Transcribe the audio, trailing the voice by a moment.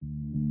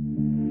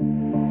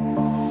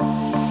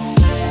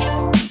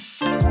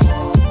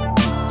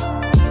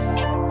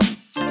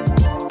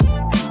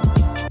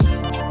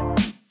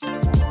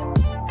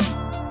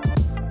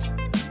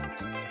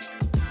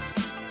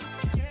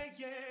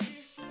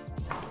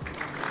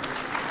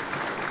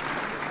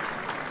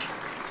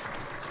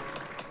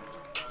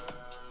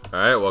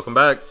Alright, welcome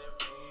back.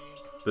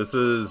 This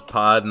is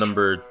pod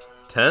number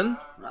 10?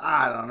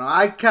 I don't know.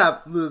 I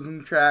kept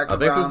losing track. I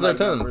think this is our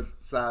 10. Number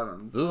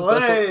 7. This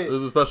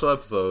is a special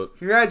episode.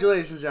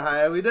 Congratulations,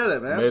 Jahia. We did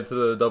it, man. Made it to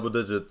the double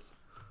digits.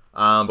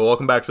 But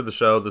welcome back to the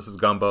show. This is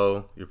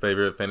Gumbo, your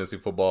favorite fantasy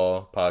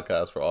football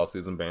podcast for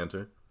off-season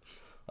banter.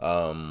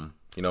 My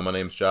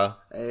name's Ja.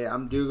 Hey,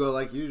 I'm Dugo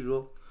like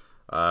usual.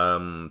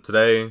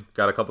 Today,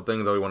 got a couple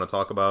things that we want to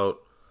talk about.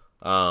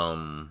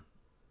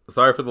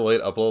 Sorry for the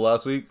late upload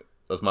last week.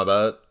 That's my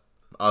bad.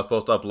 I was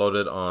supposed to upload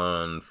it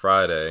on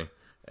Friday,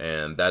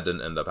 and that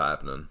didn't end up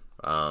happening.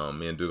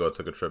 Me and Dugo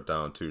took a trip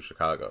down to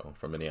Chicago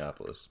from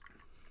Minneapolis.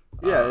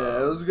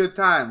 Yeah, it was a good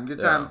time. Good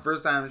time.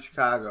 First time in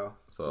Chicago.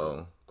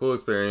 So, cool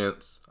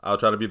experience. I'll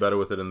try to be better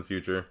with it in the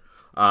future.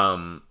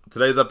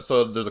 Today's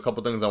episode, there's a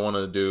couple things I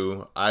wanted to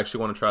do. I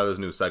actually want to try this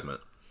new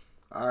segment.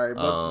 All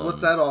right,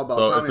 what's that all about?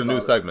 So, it's a new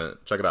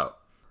segment. Check it out.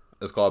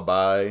 It's called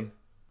Buy,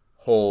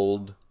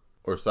 Hold,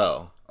 or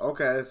Sell.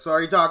 Okay, so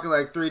are you talking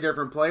like 3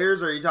 different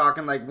players, or are you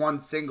talking like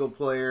one single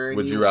player?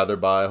 Would you rather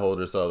buy,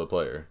 hold, or sell the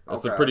player?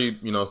 It's a pretty,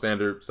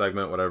 standard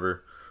segment,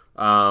 whatever.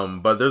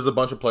 But there's a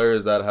bunch of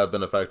players that have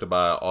been affected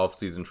by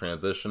off-season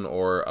transition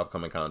or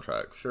upcoming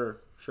contracts. Sure.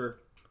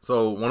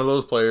 So one of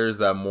those players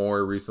that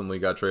more recently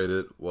got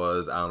traded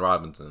was Allen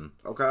Robinson.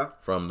 Okay.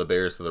 From the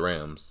Bears to the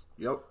Rams.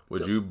 Yep.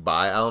 Would you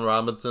buy Allen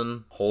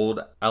Robinson, hold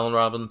Allen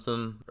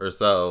Robinson, or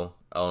sell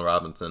Allen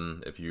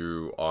Robinson if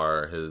you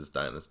are his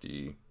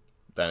dynasty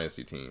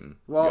team?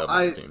 Well,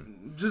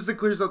 just to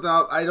clear something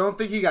up, I don't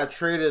think he got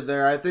traded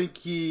there. I think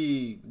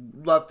he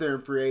left there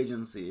in free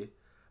agency.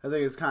 I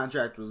think his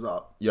contract was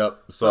up.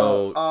 Yep.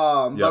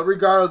 But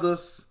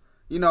regardless,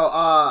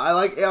 I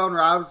like Allen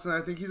Robinson.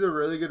 I think he's a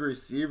really good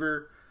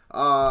receiver.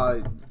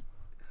 To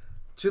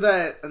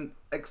that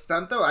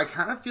extent, though, I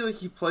kind of feel like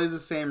he plays the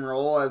same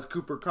role as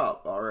Cooper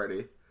Kupp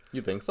already.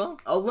 You think so?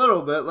 A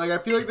little bit. Like, I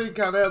feel like they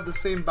kind of have the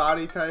same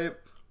body type.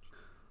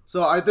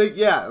 So I think,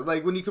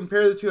 when you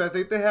compare the two, I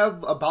think they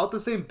have about the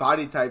same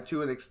body type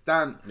to an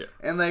extent. Yeah.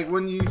 And,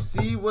 when you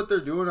see what they're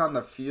doing on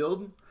the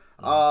field,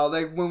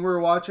 when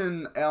we're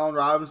watching Allen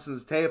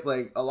Robinson's tape,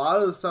 a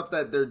lot of the stuff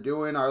that they're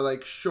doing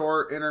are,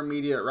 short,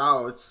 intermediate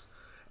routes.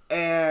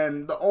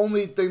 And the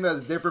only thing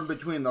that's different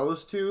between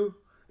those two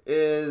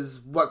is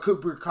what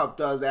Cooper Kupp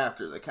does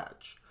after the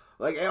catch.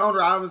 Allen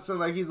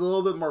Robinson, he's a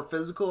little bit more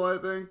physical, I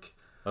think.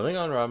 I think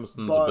Allen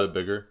Robinson's a bit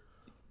bigger.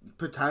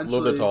 Potentially. A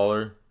little bit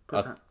taller.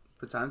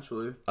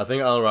 Potentially. I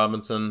think Allen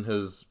Robinson,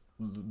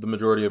 the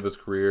majority of his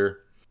career,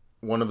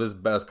 one of his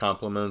best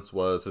compliments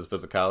was his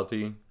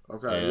physicality.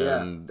 Okay,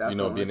 and,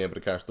 being able to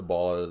catch the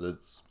ball at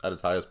its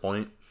highest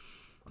point.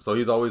 So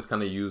he's always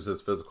kind of used his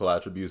physical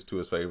attributes to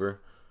his favor.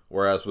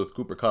 Whereas with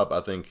Cooper Kupp,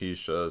 I think he's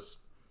just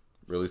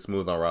really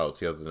smooth on routes.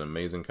 He has an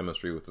amazing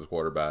chemistry with his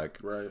quarterback.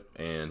 Right.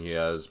 And he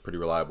has pretty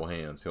reliable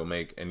hands. He'll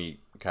make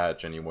any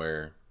catch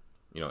anywhere,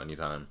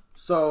 anytime.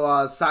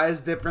 So,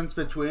 size difference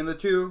between the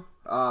two?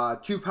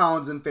 2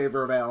 pounds in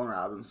favor of Allen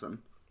Robinson.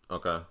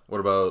 Okay. What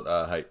about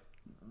height?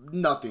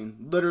 Nothing.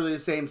 Literally the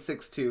same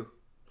 6'2".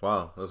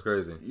 Wow, that's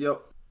crazy. Yep.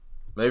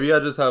 Maybe I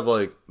just have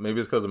maybe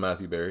it's because of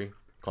Matthew Berry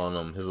calling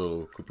him his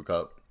little Cooper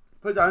Kupp.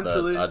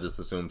 Potentially. I just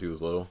assumed he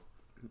was little.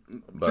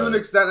 But, to an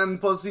extent, and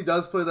plus he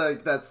does play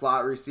that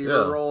slot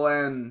receiver role,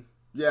 and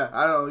I don't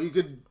know, you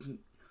could...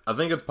 I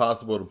think it's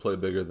possible to play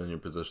bigger than your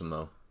position,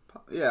 though.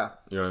 Yeah.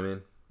 You know what I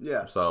mean?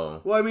 Yeah.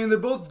 So... Well, I mean, they're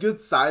both good,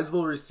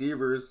 sizable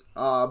receivers.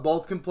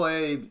 Both can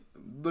play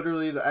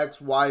literally the X,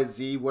 Y,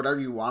 Z, whatever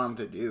you want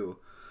them to do.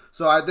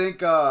 So I think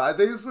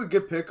this is a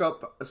good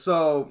pickup.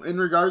 So in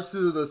regards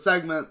to the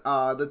segment,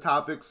 the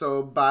topic,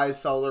 so buy,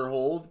 sell, or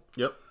hold.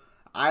 Yep.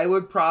 I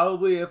would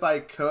probably, if I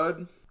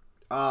could,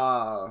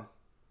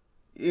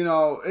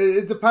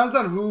 it depends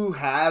on who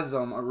has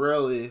them,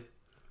 really.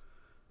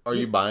 Are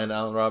you buying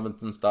Allen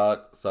Robinson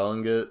stock,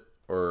 selling it,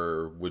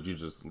 or would you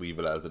just leave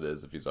it as it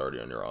is if he's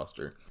already on your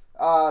roster?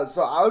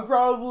 So I'd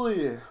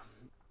probably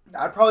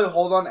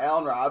hold on to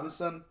Allen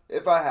Robinson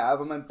if I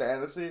have him in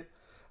fantasy.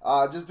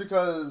 Just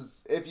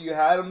because if you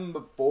had him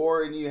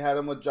before and you had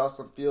him with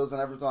Justin Fields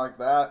and everything like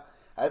that,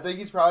 I think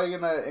he's probably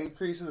going to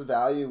increase his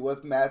value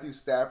with Matthew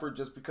Stafford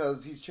just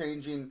because he's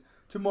changing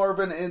to more of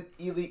an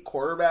elite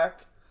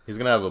quarterback. He's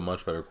going to have a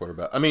much better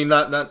quarterback. I mean,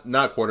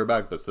 not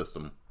quarterback, but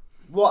system.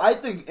 Well, I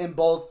think in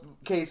both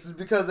cases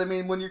because, I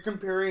mean, when you're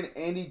comparing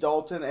Andy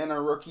Dalton and a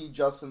rookie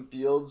Justin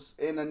Fields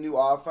in a new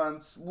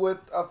offense with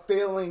a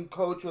failing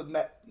coach with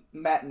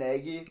Matt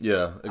Nagy.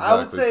 Yeah, exactly. I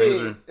would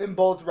say in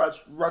both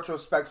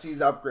retrospects he's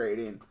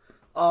upgrading.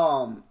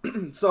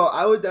 So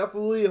I would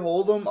definitely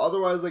hold him.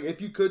 Otherwise,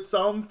 if you could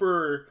sell him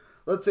for,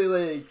 let's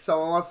say,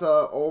 someone wants to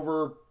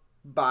oversell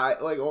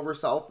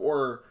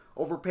or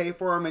overpay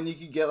for him and you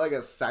could get,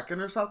 a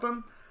second or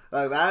something,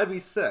 that'd be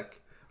sick.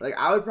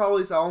 I would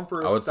probably sell him for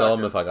a second. I would sell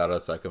him if I got a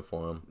second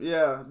for him.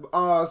 Yeah,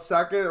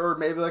 second or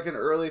maybe an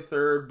early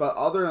third. But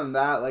other than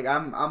that,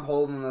 I'm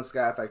holding this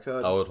guy if I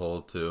could. I would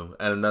hold too,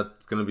 and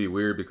that's gonna be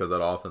weird because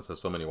that offense has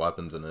so many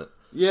weapons in it.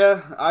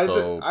 Yeah,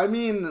 I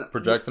mean,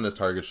 projecting his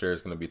target share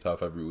is gonna be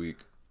tough every week.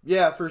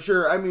 Yeah, for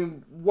sure. I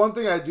mean, one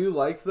thing I do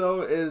like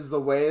though is the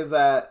way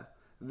that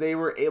they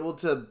were able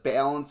to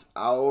balance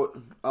out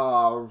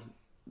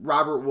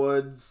Robert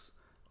Woods,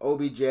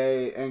 OBJ,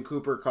 and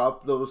Cooper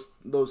Kupp.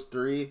 Those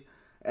three,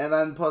 and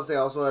then plus they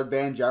also had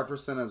Van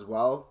Jefferson as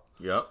well.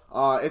 Yep.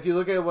 If you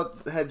look at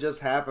what had just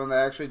happened, they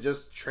actually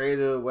just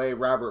traded away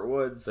Robert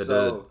Woods. They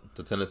did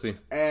to Tennessee,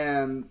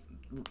 and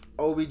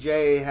OBJ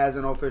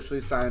hasn't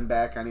officially signed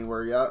back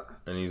anywhere yet.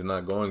 And he's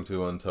not going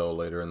to until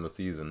later in the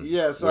season.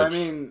 Yeah, so I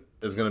mean,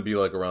 it's going to be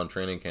like around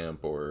training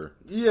camp or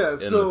in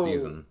the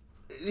season.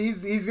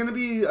 He's going to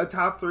be a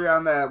top 3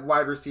 on that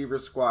wide receiver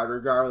squad,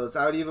 regardless.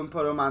 I would even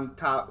put him on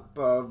top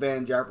of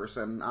Van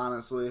Jefferson,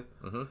 honestly.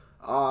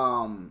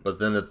 Mm-hmm. But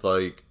then it's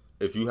like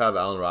if you have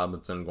Allen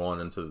Robinson going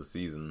into the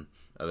season,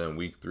 and then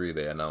week 3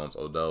 they announce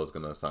Odell is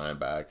going to sign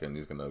back and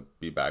he's going to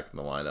be back in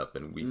the lineup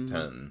in week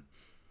 10.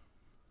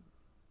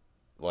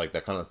 Like,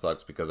 that kind of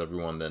sucks because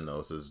everyone then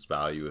knows his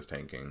value is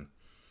tanking.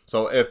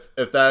 So if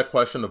that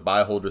question of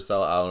buy, hold, or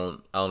sell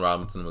Allen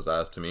Robinson was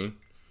asked to me,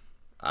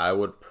 I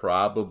would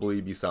probably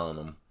be selling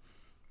him.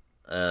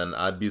 And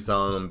I'd be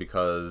selling him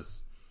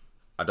because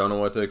I don't know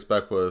what to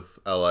expect with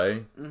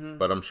LA,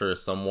 but I'm sure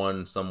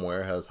someone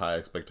somewhere has high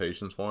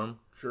expectations for him.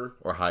 Sure.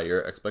 Or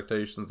higher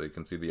expectations. They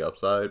can see the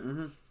upside.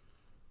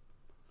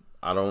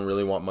 I don't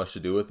really want much to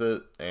do with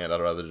it, and I'd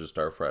rather just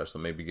start fresh. So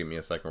maybe give me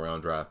a second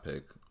round draft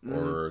pick.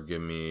 Or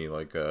give me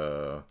like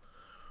a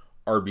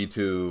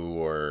RB2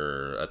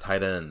 or a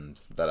tight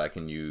end that I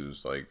can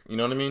use. Like, you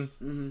know what I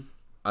mean?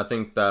 I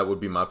think that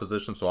would be my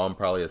position. So I'm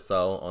probably a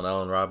sell on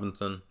Allen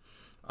Robinson.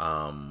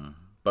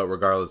 But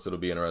regardless, it'll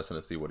be interesting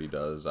to see what he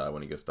does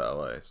when he gets to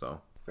LA. So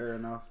fair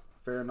enough.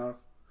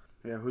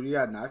 Yeah, who do you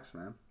got next,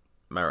 man?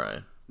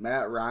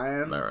 Matt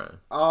Ryan.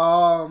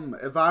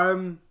 If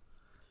I'm...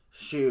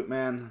 Shoot,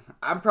 man.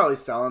 I'm probably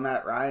selling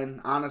Matt Ryan,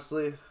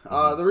 honestly.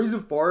 The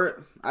reason for it,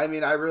 I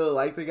mean, I really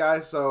like the guy,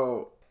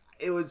 so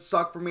it would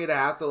suck for me to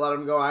have to let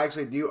him go. I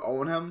actually do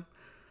own him.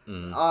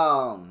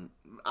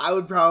 I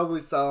would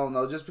probably sell him,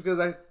 though, just because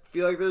I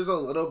feel like there's a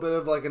little bit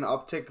of, like, an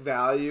uptick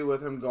value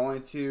with him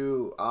going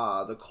to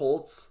the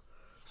Colts.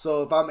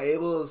 So if I'm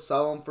able to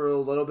sell him for a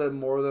little bit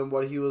more than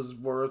what he was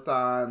worth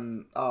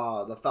on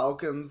the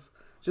Falcons,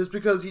 just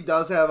because he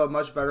does have a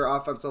much better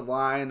offensive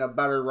line, a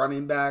better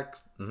running back,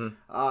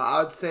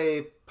 I would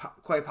say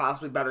quite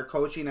possibly better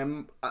coaching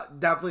and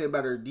definitely a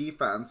better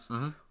defense,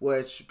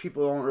 which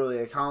people don't really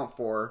account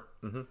for.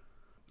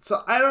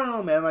 So I don't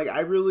know, man. Like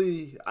I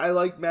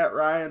like Matt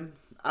Ryan.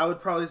 I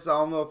would probably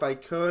sell him though if I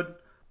could.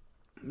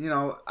 You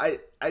know, I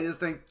just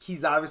think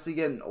he's obviously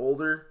getting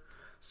older,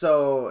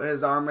 so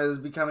his arm is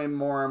becoming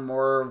more and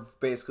more of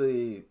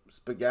basically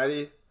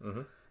spaghetti.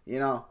 You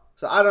know.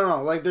 So I don't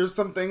know, like there's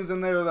some things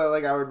in there that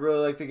like I would really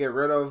like to get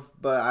rid of,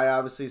 but I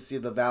obviously see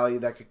the value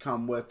that could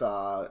come with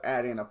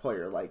adding a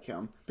player like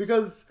him.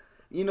 Because,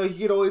 you know, he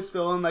could always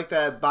fill in like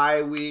that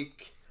bye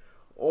week,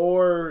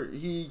 or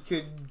he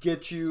could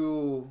get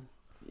you,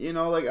 you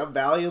know, like a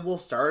valuable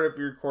start if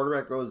your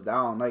quarterback goes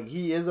down. Like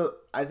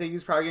I think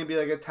he's probably going to be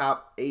like a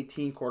top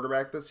 18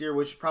 quarterback this year,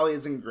 which probably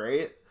isn't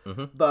great.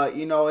 But,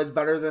 you know, it's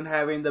better than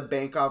having to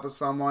bank off of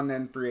someone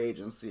in free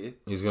agency.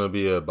 He's going to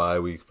be a bye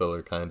week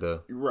filler, kind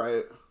of.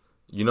 Right.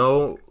 You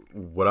know,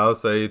 what I'll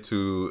say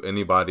to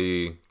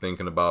anybody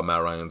thinking about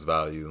Matt Ryan's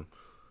value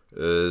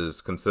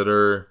is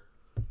consider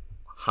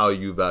how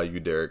you value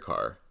Derek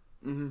Carr.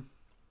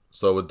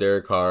 So with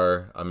Derek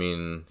Carr, I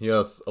mean, he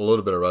has a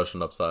little bit of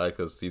rushing upside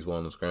because he's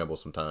willing to scramble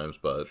sometimes,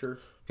 but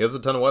he has a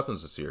ton of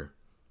weapons this year.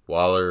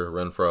 Waller,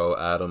 Renfro,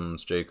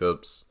 Adams,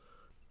 Jacobs,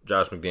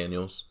 Josh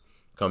McDaniels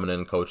coming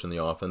in coaching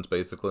the offense,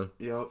 basically.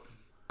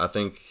 I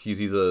think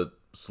he's a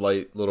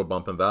slight little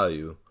bump in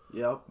value.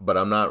 But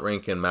I'm not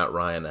ranking Matt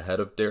Ryan ahead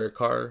of Derek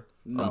Carr.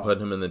 No. I'm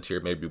putting him in the tier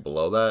maybe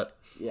below that.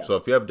 So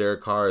if you have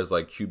Derek Carr as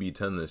like QB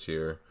 10 this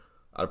year,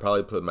 I'd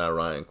probably put Matt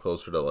Ryan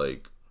closer to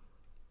like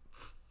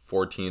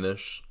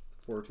 14-ish.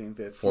 14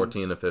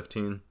 to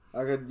 15.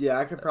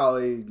 I could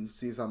probably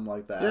see something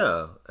like that.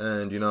 Yeah,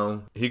 and you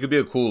know, he could be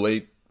a cool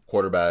late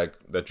quarterback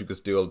that you could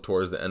steal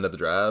towards the end of the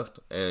draft,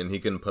 and he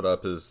can put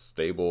up his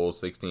stable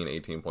 16,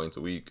 18 points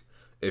a week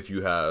if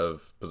you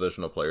have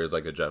positional players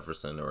like a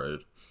Jefferson or a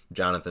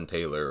Jonathan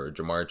Taylor or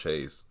Jamar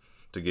Chase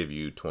to give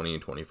you 20,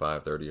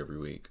 25, 30 every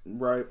week.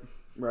 Right.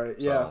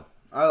 Yeah,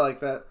 I like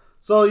that.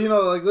 So, you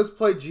know, like let's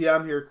play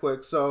GM here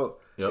quick. So,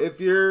 if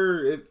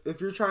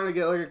you're trying to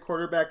get like a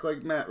quarterback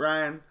like Matt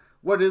Ryan,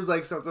 what is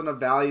like something of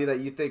value that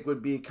you think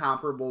would be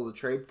comparable to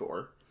trade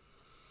for?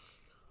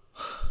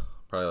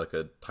 Probably like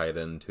a tight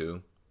end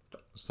too.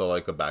 So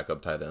like a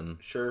backup tight end.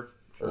 Sure.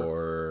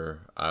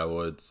 Or I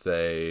would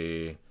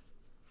say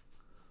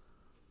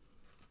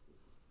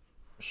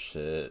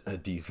a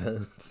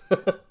defense.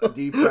 A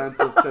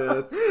defensive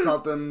fifth,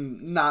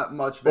 something not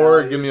much value.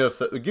 Or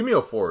give me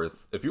a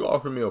fourth. If you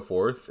offer me a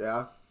fourth,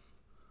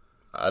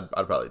 I'd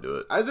probably do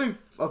it. I think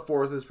a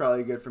fourth is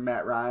probably good for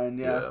Matt Ryan.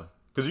 Yeah.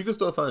 Because you can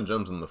still find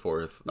gems in the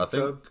fourth. I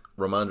think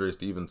Ramondre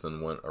Stevenson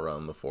went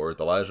around the fourth.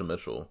 Elijah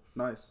Mitchell,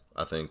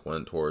 I think,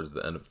 went towards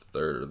the end of the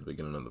third or the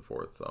beginning of the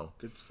fourth. So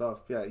good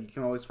stuff. Yeah, you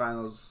can always find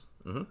those.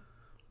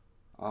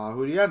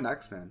 Who do you got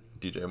next, man?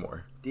 DJ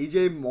Moore.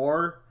 DJ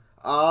Moore.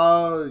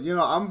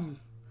 I'm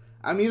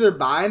either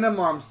buying him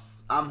or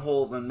I'm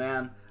holding,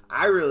 man.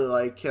 I really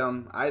like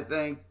him. I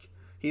think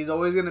he's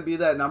always going to be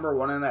that number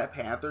one in that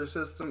Panther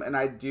system, and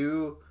I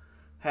do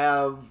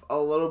have a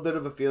little bit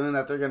of a feeling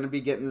that they're going to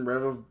be getting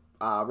rid of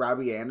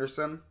Robbie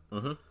Anderson.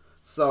 Mm-hmm.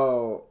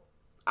 So,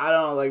 I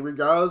don't know, like,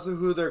 regardless of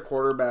who their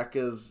quarterback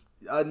is,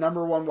 a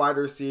number one wide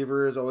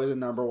receiver is always a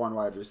number one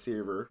wide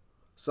receiver.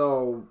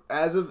 So,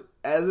 as it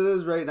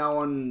is right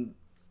now,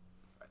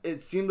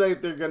 it seems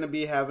like they're going to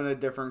be having a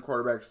different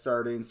quarterback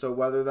starting. So,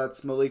 whether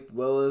that's Malik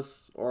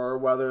Willis or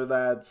whether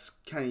that's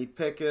Kenny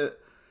Pickett,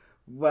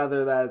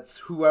 whether that's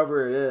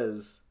whoever it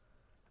is,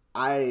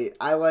 I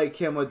like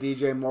him with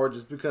DJ Moore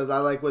just because I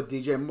like what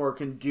DJ Moore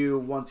can do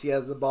once he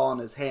has the ball in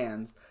his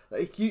hands.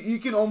 Like you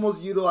can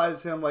almost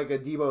utilize him like a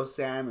Deebo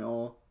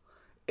Samuel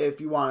if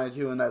you wanted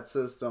to in that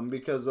system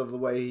because of the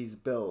way he's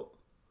built.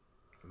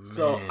 Man.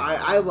 So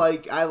I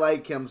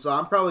like him. So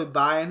I'm probably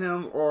buying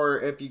him, or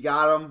if you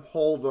got him,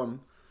 hold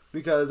him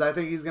because I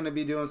think he's going to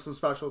be doing some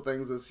special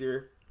things this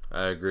year.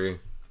 I agree.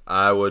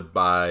 I would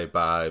buy.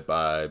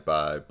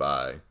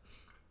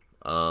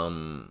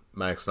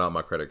 Maxing out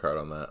my credit card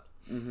on that.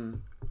 Mm-hmm.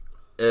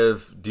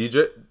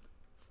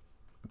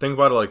 Think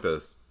about it like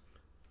this.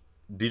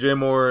 DJ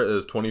Moore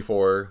is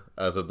 24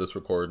 as of this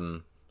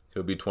recording.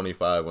 He'll be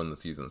 25 when the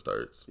season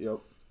starts. Yep.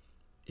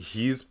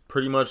 He's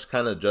pretty much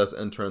kind of just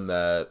entering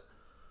that.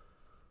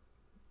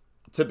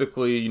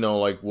 Typically,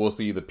 like we'll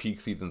see the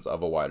peak seasons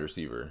of a wide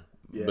receiver.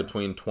 Yeah.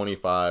 Between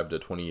 25 to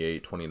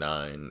 28,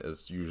 29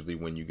 is usually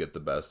when you get the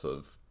best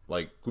of,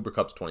 like Cooper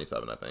Kupp's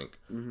 27, I think.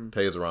 Mm-hmm.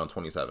 Tay is around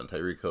 27.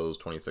 Tyreek Hill's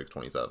 26,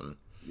 27.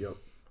 Yep.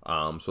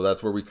 So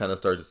that's where we kind of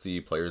start to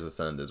see players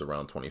ascend is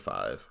around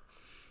 25.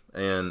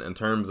 And in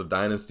terms of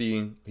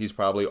dynasty, he's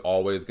probably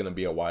always going to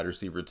be a wide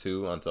receiver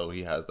too until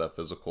he has that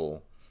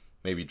physical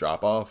maybe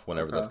drop off,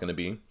 whenever that's going to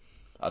be.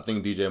 I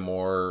think DJ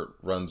Moore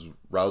runs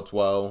routes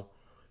well.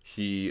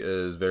 He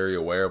is very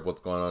aware of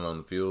what's going on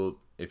the field.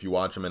 If you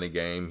watch him in a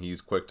game,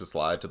 he's quick to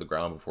slide to the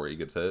ground before he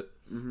gets hit,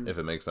 if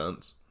it makes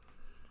sense.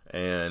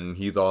 And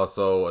he's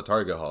also a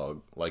target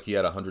hog. Like, he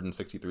had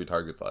 163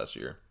 targets last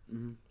year.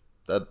 Mm-hmm.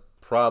 That's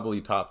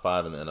probably top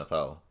 5 in the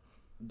NFL.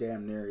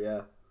 Damn near,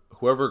 yeah.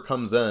 Whoever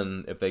comes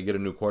in, if they get a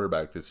new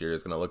quarterback this year,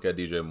 is going to look at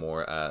DJ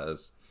Moore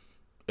as...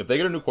 If they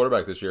get a new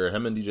quarterback this year,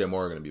 him and DJ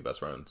Moore are going to be best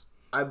friends.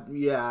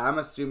 I'm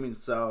assuming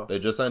so. They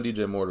just signed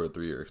DJ Moore to a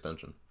 3-year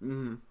extension.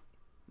 Mm-hmm.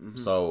 Mm-hmm.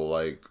 So,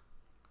 like,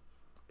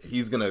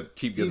 he's going to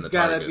keep getting the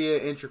targets. He's got to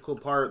be an integral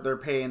part. They're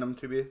paying him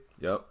to be.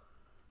 Yep.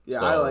 Yeah,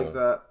 so,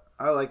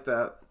 I like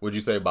that. Would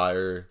you say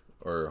buyer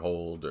or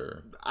hold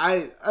or...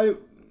 I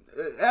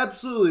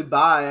absolutely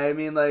buy. I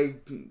mean,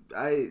 like,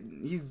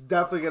 he's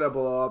definitely gonna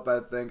blow up.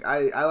 I think.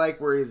 I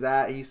like where he's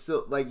at. He's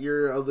still, like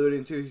you're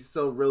alluding to, he's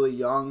still really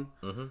young.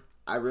 Mm-hmm.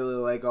 I really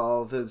like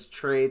all of his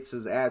traits,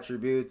 his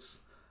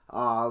attributes.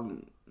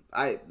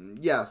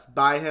 Yes,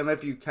 buy him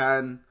if you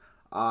can.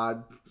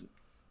 Obviously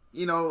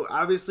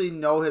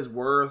know his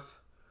worth.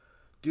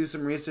 Do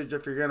some research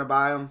if you're gonna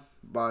buy him,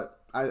 but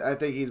I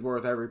think he's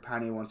worth every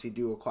penny once you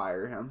do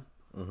acquire him.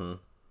 Mm-hmm.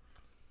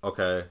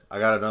 Okay, I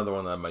got another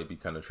one that might be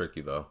kind of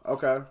tricky, though.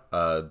 Okay.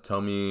 Tell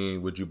me,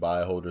 would you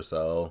buy, hold, or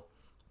sell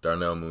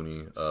Darnell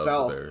Mooney of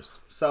the Bears?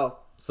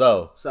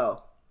 Sell.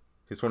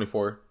 He's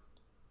 24.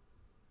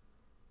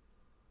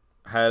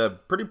 Had a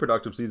pretty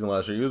productive season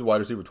last year. He was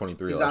wide receiver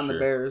 23 last year. He's on the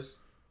Bears.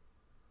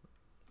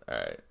 All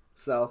right.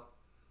 Sell.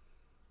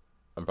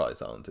 I'm probably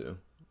selling, too.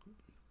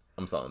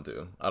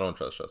 I don't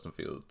trust Justin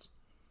Fields.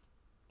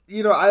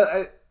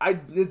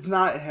 It's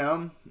not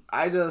him.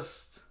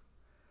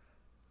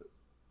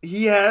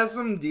 He has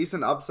some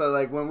decent upside.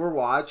 Like, when we're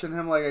watching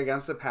him, like,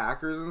 against the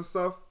Packers and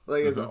stuff,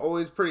 like, it's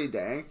always pretty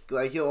dank.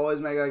 Like, he'll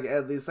always make, like,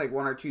 at least, like,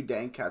 1 or 2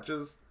 dank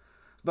catches.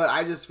 But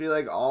I just feel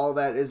like all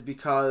that is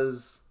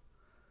because,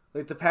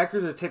 like, the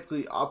Packers are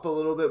typically up a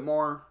little bit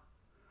more.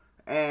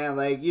 And,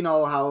 like, you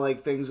know how,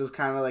 like, things just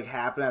kind of, like,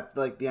 happen at,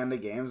 like, the end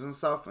of games and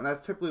stuff. And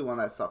that's typically when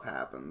that stuff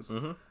happens.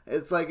 Mm-hmm.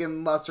 It's, like,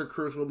 in lesser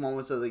crucial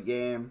moments of the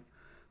game.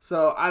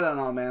 So, I don't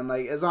know, man.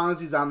 Like, as long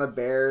as he's on the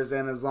Bears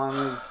and as long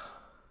as...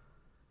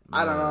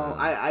 I don't know.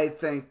 I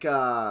think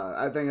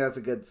that's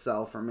a good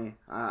sell for me.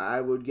 I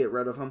would get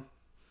rid of him.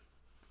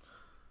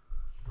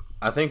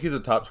 I think he's a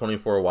top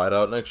 24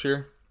 wideout next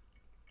year.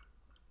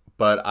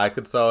 But I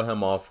could sell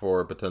him off for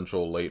a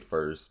potential late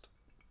first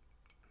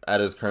at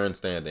his current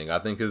standing. I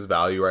think his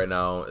value right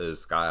now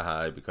is sky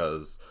high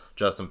because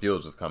Justin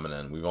Fields is coming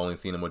in. We've only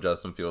seen him with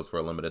Justin Fields for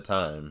a limited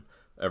time.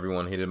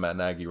 Everyone hated Matt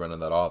Nagy running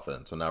that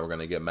offense. So now we're going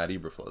to get Matt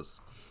Eberflus.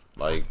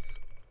 Like,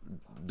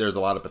 there's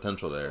a lot of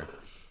potential there.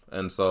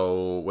 And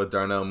so with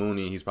Darnell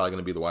Mooney, he's probably going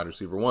to be the wide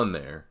receiver 1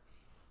 there.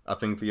 I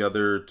think the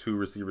other 2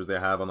 receivers they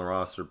have on the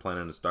roster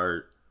planning to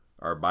start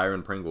are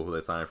Byron Pringle, who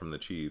they signed from the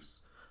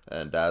Chiefs,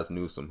 and Daz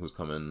Newsome, who's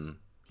coming.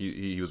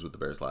 He was with the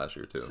Bears last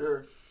year too.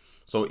 Sure.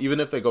 So even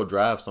if they go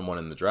draft someone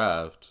in the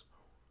draft,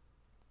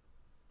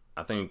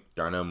 I think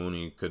Darnell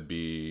Mooney could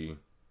be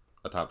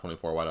a top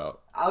 24 wideout.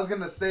 I was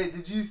gonna say,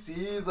 did you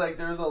see like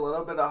there's a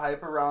little bit of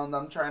hype around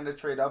them trying to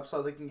trade up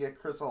so they can get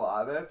Chris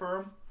Olave for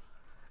him?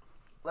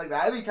 Like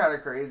that'd be kind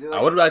of crazy. Like,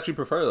 I would actually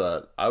prefer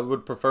that. I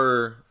would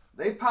prefer.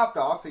 They popped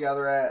off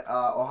together at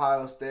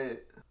Ohio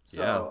State,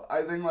 so Yeah.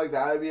 I think like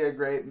that would be a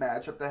great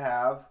matchup to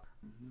have.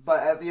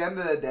 But at the end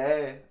of the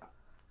day,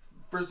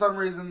 for some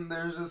reason,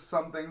 there's just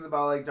some things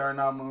about like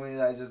Darnell Mooney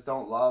that I just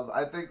don't love.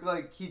 I think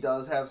like he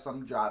does have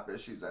some drop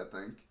issues.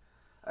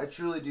 I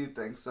truly do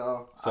think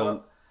so.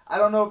 I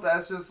don't know if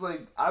that's just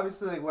like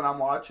obviously like when I'm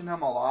watching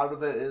him, a lot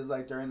of it is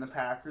like during the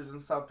Packers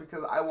and stuff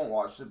because I won't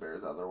watch the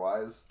Bears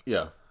otherwise.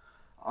 Yeah.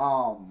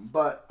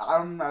 But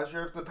I'm not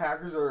sure if the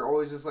Packers are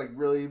always just like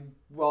really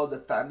well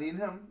defending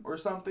him or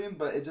something.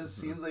 But it just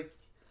seems like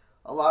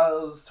a lot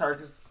of those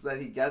targets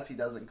that he gets, he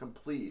doesn't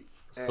complete.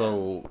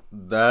 So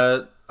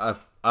that I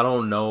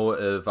don't know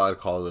if I'd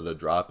call it a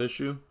drop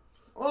issue.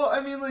 Well,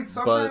 I mean, like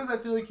sometimes I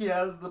feel like he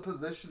has the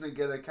position to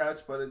get a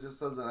catch, but it just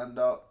doesn't end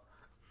up.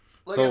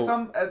 Like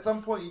at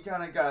some point, you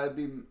kind of gotta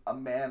be a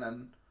man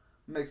and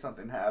make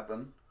something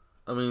happen.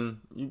 I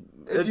mean,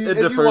 it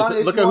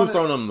differs. Look at who's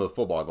thrown him the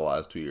football the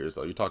last 2 years.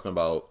 So you're talking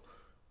about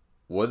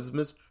was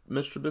Mitch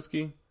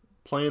Trubisky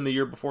playing the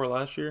year before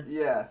last year?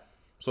 Yeah.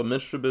 So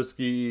Mitch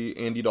Trubisky,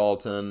 Andy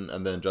Dalton,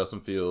 and then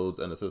Justin Fields,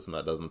 and a system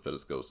that doesn't fit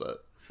his skill set.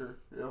 Sure.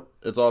 Yep.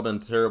 It's all been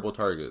terrible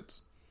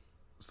targets.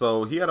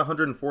 So he had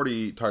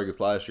 140 targets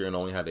last year and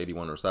only had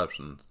 81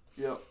 receptions.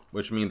 Yep.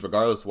 Which means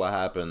regardless of what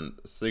happened,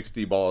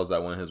 60 balls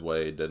that went his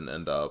way didn't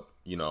end up,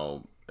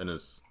 in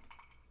his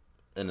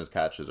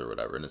catches or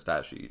whatever, in his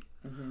stat sheet.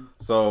 Mm-hmm.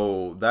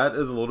 So that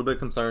is a little bit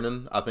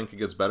concerning. I think it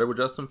gets better with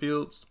Justin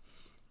Fields.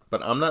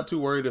 But I'm not too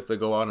worried if they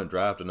go out and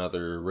draft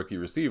another rookie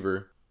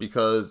receiver.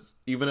 Because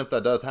even if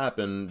that does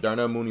happen,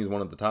 Darnell Mooney is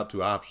one of the top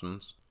 2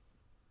 options.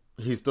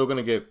 He's still going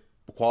to get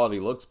quality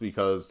looks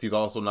because he's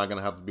also not going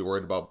to have to be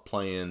worried about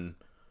playing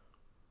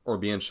or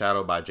being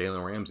shadowed by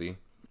Jalen Ramsey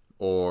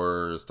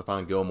or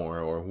Stephon Gilmore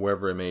or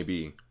whoever it may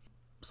be.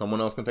 Someone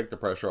else can take the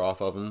pressure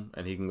off of him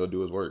and he can go do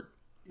his work.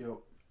 Yep.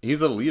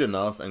 He's elite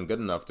enough and good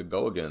enough to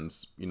go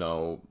against,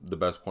 the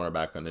best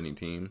cornerback on any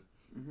team.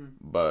 Mm-hmm.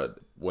 But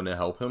wouldn't it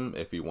help him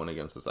if he went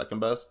against the second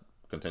best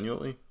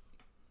continually?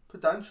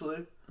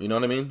 Potentially. You know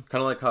what I mean?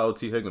 Kind of like how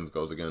T. Higgins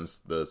goes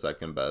against the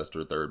second best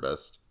or third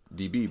best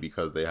DB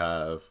because they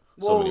have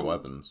so many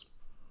weapons.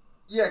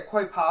 Yeah,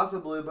 quite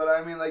possibly. But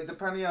I mean, like,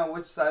 depending on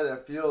which side of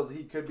the field,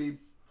 he could be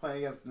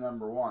playing against the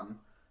number one.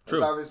 True.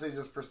 It's obviously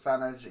just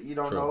percentage. You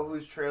don't know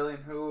who's trailing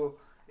who,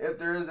 if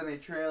there is any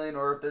trailing,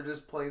 or if they're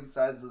just playing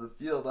sides of the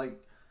field.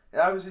 Like, it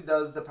obviously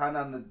does depend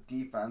on the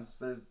defense.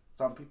 There's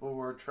some people who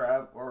are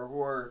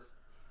who are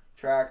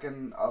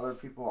tracking, other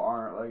people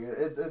aren't. Like,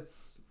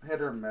 it's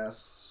hit or miss.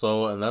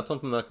 So, and that's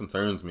something that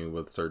concerns me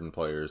with certain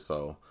players.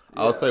 So,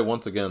 I'll say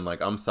once again,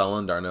 like, I'm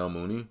selling Darnell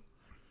Mooney.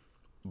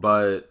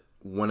 But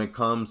when it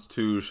comes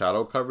to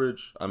shadow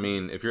coverage, I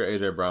mean, if you're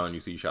A.J. Brown, you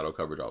see shadow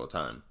coverage all the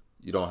time.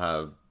 You don't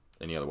have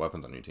any other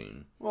weapons on your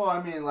team. Well,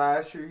 I mean,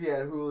 last year he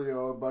had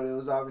Julio, but it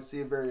was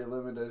obviously a very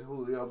limited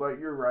Julio. But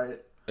you're right.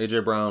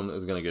 A.J. Brown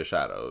is going to get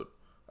shadowed.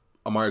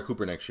 Amari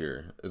Cooper next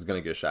year is going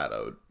to get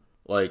shadowed.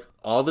 Like,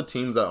 all the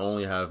teams that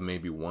only have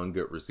maybe one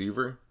good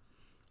receiver,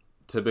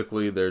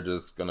 typically they're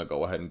just going to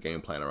go ahead and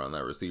game plan around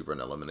that receiver and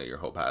eliminate your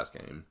whole pass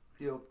game.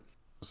 Yep.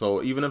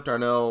 So even if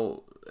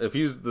Darnell, if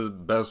he's the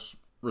best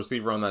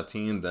receiver on that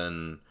team,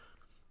 then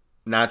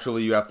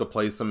naturally you have to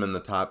place him in the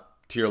top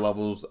tier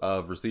levels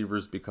of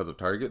receivers because of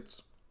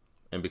targets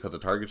and because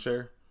of target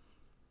share.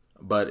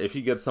 But if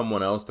he gets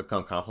someone else to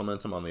come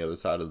complement him on the other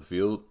side of the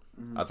field,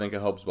 I think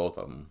it helps both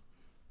of them.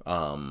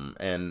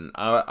 And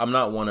I'm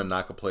not one to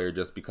knock a player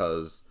just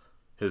because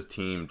his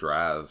team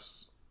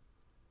drafts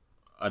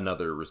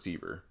another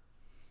receiver.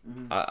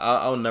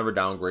 I'll never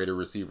downgrade a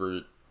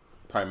receiver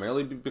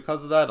primarily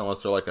because of that,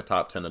 unless they're like a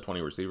top 10 to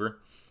 20 receiver,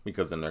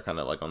 because then they're kind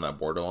of like on that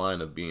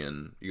borderline of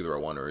being either a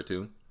 1 or a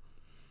 2.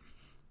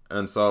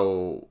 And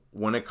so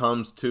when it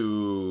comes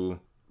to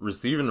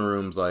receiving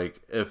rooms,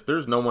 like if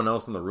there's no one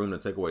else in the room to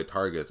take away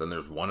targets and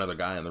there's one other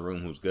guy in the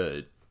room who's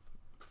good,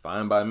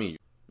 fine by me.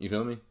 You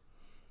feel me?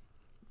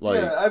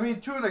 Like, yeah, I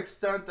mean, to an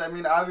extent. I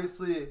mean,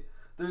 obviously,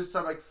 there's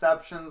some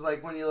exceptions.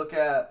 Like, when you look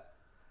at,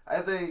 I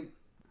think,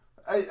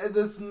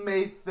 this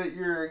may fit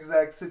your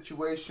exact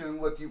situation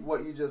with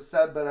what you just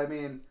said, but I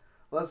mean,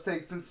 let's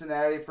take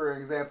Cincinnati for an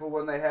example.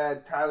 When they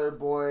had Tyler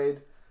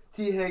Boyd,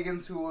 T.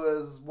 Higgins, who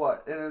was,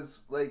 in his,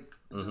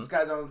 just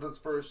got done with his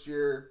first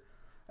year,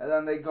 and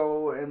then they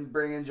go and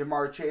bring in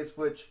Jamar Chase,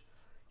 which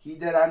he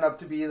did end up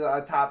to be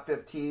a top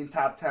 15,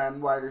 top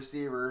 10 wide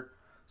receiver.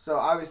 So,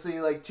 obviously,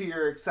 to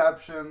your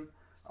exception,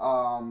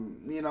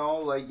 he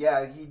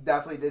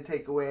definitely did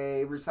take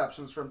away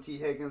receptions from T.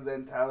 Higgins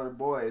and Tyler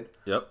Boyd.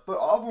 Yep. But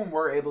all of them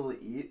were able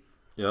to eat.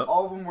 Yep.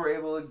 All of them were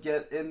able to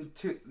get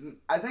into,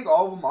 I think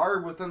all of them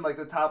are within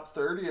the top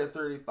 30 or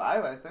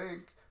 35, I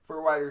think,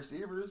 for wide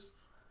receivers.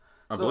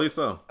 I believe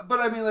so. But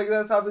I mean,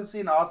 that's obviously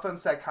an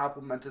offense that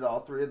complemented all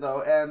three,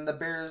 though. And the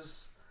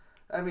Bears,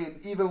 I mean,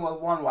 even with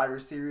one wide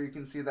receiver, you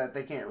can see that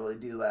they can't really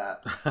do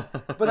that.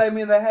 But, I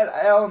mean, they had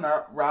Allen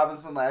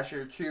Robinson last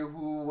year, too,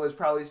 who was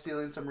probably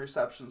stealing some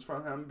receptions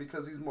from him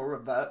because he's more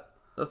of a vet.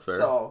 That's fair.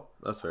 So,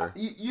 that's fair.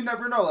 You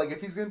never know. Like,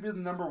 if he's going to be the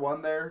number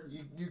one there,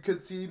 you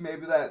could see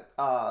maybe that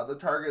the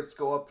targets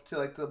go up to,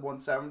 like, the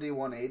 170,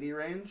 180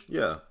 range.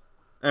 Yeah.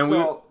 And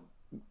so,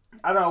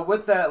 I don't know,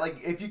 with that, like,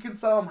 if you can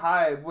sell him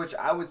high, which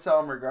I would sell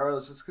him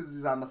regardless just because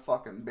he's on the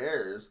fucking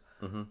Bears.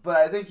 Mm-hmm. But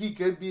I think he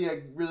could be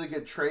a really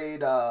good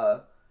trade,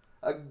 a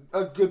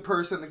good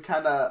person to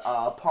kind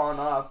of pawn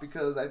off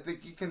because I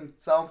think you can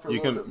sell him for a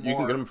little bit more. You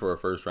can get him for a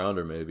first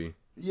rounder maybe.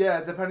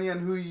 Yeah, depending on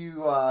who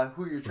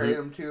you're trading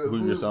him to,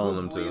 who you're selling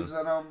him to, believes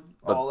in him,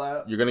 but all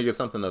that. You're gonna get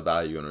something of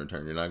value in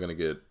return. You're not gonna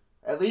get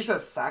at least a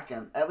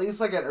second, at least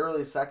like an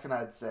early second,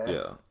 I'd say.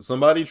 Yeah,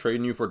 somebody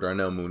trading you for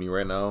Darnell Mooney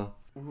right now.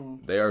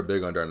 Mm-hmm. They are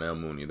big on Darnell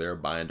Mooney. They're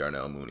buying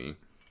Darnell Mooney.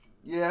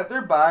 Yeah, if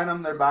they're buying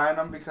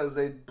them because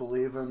they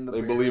believe in the.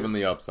 They believe in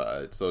the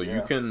upside, so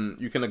you can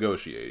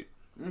negotiate.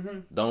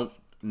 Mm-hmm.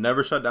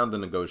 Never shut down the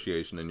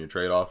negotiation in your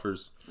trade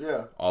offers.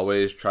 Yeah.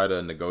 Always try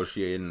to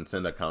negotiate and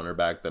send a counter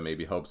back that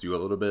maybe helps you a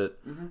little bit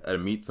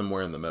and meet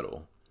somewhere in the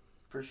middle.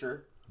 For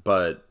sure.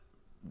 But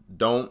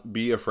don't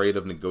be afraid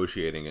of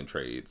negotiating in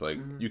trades. Like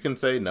you can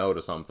say no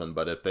to something,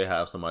 but if they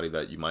have somebody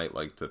that you might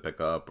like to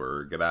pick up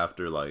or get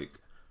after, like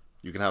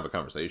you can have a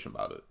conversation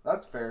about it.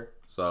 That's fair.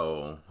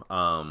 So,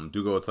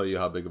 Dugo will tell you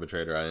how big of a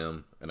trader I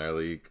am in our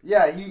league.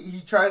 Yeah, he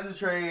tries to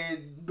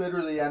trade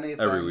literally anything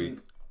every week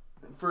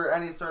for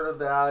any sort of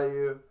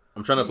value.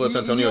 I'm trying to flip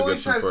Antonio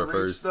Gibson for a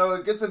first. So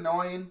it gets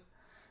annoying.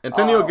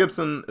 Antonio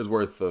Gibson is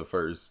worth the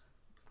first.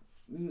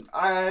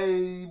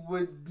 I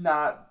would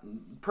not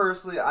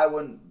personally. I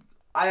wouldn't.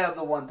 I have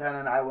the 110,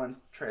 and I wouldn't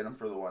trade him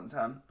for the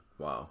 110.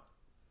 Wow.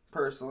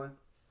 Personally,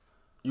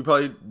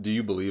 do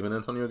you believe in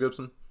Antonio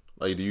Gibson?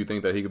 Like, do you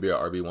think that he could be an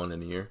RB1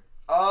 in a year?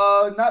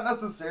 Not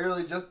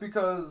necessarily. Just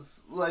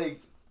because,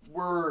 like,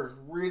 we're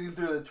reading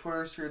through the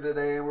Twitter sphere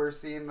today, and we're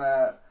seeing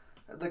that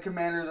the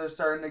Commanders are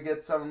starting to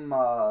get some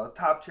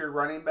top tier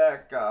running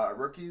back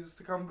rookies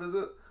to come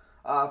visit.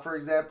 For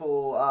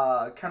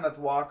example, Kenneth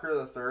Walker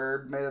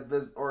III made a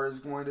visit or is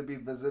going to be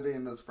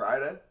visiting this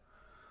Friday.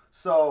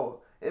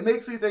 So it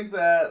makes me think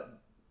that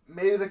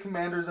maybe the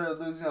Commanders are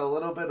losing a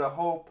little bit of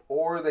hope,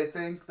 or they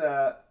think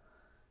that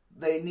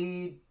they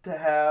need to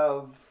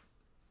have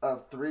a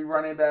 3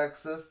 running back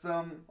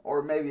system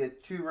or maybe a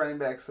 2 running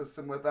back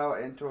system without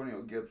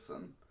Antonio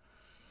Gibson.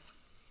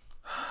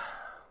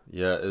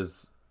 Yeah,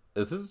 is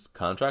his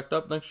contract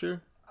up next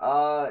year?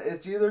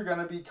 It's either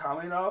gonna be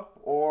coming up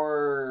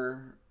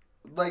or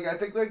like I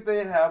think like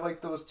they have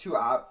like those two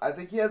I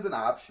think he has an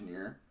option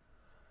year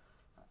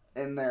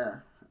in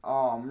there.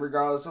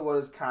 Regardless of what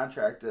his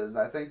contract is.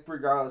 I think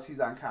regardless he's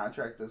on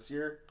contract this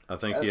year. I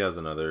think he has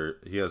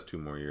 2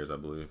 more years, I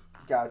believe.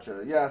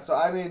 Gotcha. Yeah, so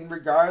I mean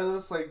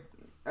regardless, like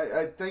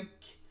I think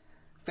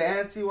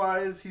fantasy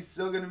wise he's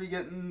still gonna be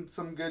getting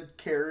some good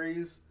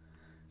carries.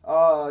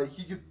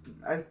 You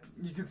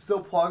could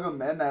still plug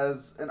him in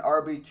as an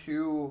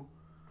RB2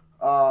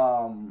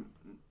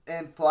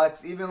 and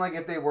flex, even like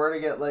if they were to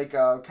get like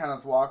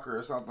Kenneth Walker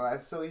or something, I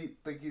still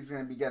think he's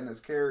going to be getting his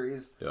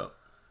carries. Yeah.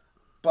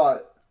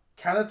 But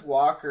Kenneth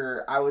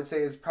Walker, I would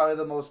say, is probably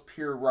the most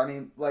pure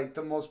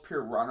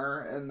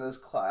runner in this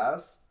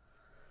class.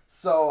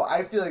 So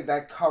I feel like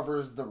that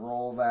covers the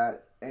role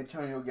that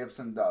Antonio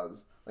Gibson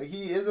does. Like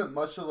he isn't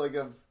much of like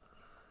a.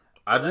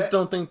 I just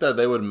don't think that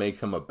they would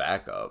make him a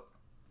backup.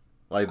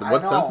 Like,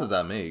 what sense does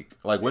that make?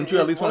 Like, wouldn't you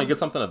at least want to get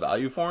something of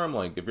value for him?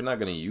 Like, if you're not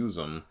going to use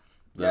him,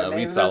 then at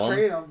least sell him.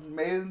 Trade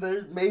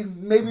him.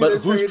 Maybe but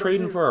who's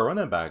trading for a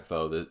running back,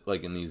 though, that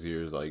like in these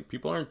years? Like,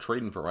 people aren't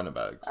trading for running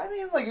backs. I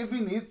mean, like, if you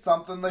need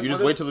something... like you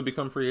just wait till they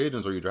become free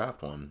agents or you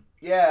draft one.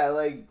 Yeah,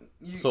 like...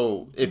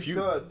 if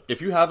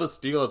you have a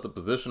steal at the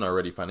position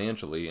already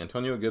financially,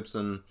 Antonio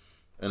Gibson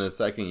in his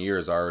second year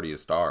is already a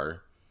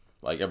star.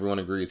 Like, everyone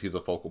agrees he's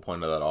a focal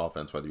point of that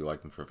offense, whether you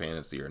like him for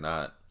fantasy or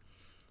not.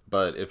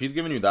 But if he's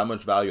giving you that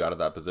much value out of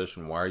that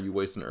position, why are you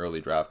wasting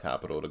early draft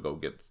capital to go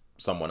get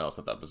someone else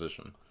at that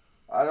position?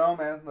 I don't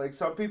know, man. Like,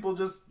 some people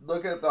just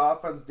look at the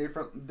offense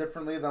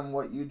differently than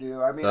what you do.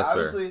 I mean, That's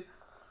obviously, fair.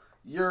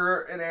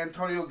 You're an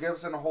Antonio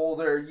Gibson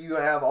holder. You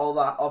have all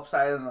the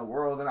upside in the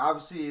world. And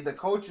obviously, the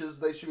coaches,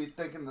 they should be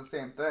thinking the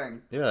same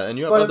thing. Yeah, and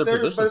you have other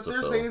positions to fill. But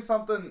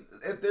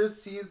if they're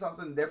seeing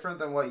something different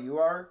than what you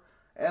are,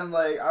 and,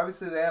 like,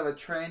 obviously they have a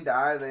trained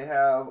eye, they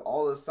have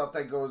all the stuff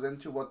that goes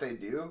into what they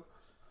do.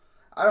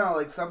 I don't know,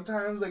 like,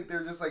 sometimes, like,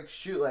 they're just like,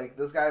 shoot, like,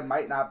 this guy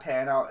might not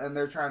pan out, and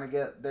they're trying to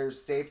get their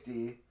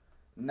safety,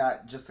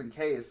 not just in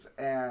case.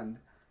 And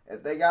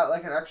if they got,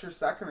 like, an extra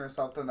second or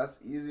something, that's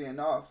easy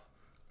enough.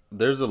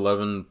 There's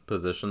 11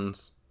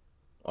 positions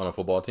on a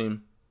football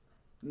team?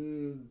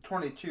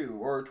 22,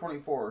 or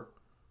 24,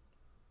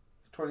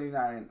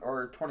 29,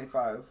 or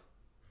 25.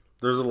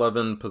 There's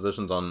 11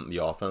 positions on the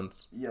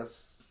offense?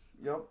 Yes.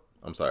 Yep.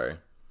 I'm sorry.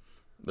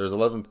 There's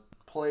 11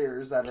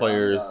 players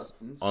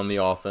on the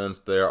offense.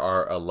 There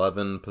are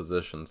 11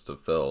 positions to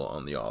fill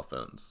on the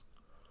offense.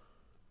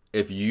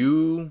 If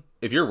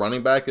your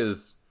running back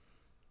is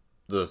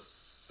the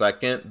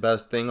second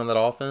best thing on that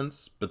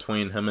offense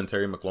between him and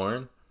Terry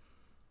McLaurin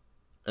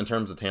in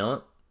terms of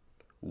talent.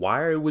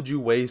 Why would you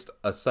waste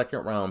a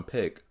second round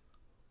pick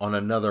on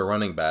another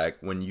running back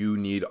when you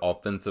need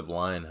offensive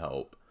line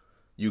help?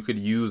 You could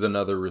use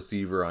another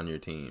receiver on your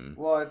team.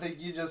 Well, I think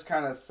you just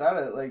kind of said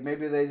it. Like,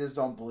 maybe they just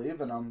don't believe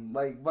in him.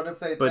 Like, what if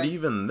they But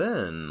even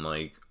then,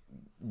 like,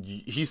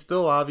 he's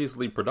still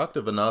obviously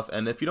productive enough.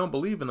 And if you don't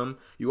believe in him,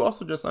 you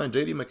also just signed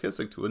J.D.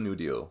 McKissick to a new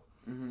deal.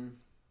 Mm-hmm.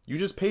 You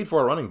just paid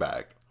for a running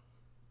back.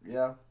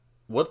 Yeah.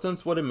 What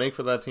sense would it make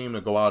for that team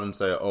to go out and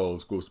say, oh,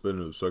 let's go spend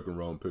a second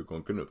round pick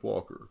on Kenneth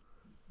Walker?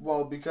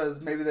 Well,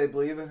 because maybe they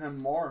believe in him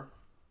more.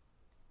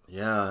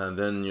 Yeah, and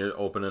then you're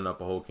opening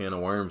up a whole can of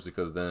worms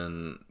because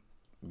then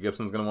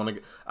Gibson's going to want to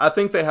get... I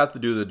think they have to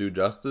do the due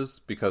justice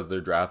because they're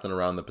drafting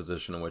around the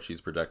position in which he's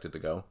projected to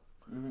go.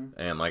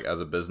 Mm-hmm. And, like, as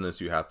a business,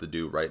 you have to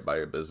do right by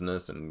your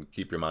business and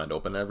keep your mind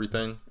open to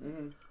everything.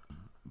 Mm-hmm.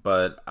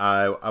 But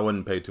I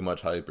wouldn't pay too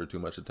much hype or too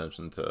much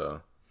attention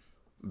to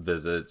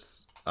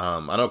visits.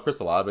 I know Chris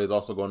Olave is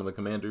also going to the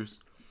Commanders.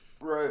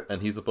 Right.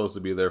 And he's supposed to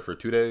be there for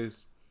 2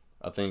 days.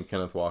 I think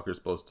Kenneth Walker's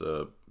supposed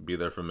to be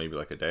there for maybe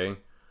like a day.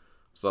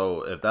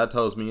 So if that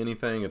tells me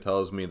anything, it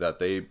tells me that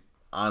they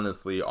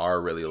honestly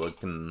are really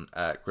looking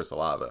at Chris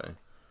Olave.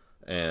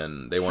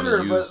 And they want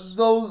to use...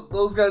 but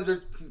those guys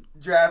are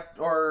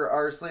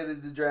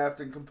slated to draft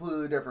in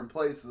completely different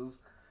places.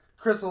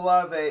 Chris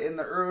Olave in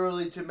the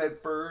early to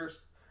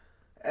mid-first.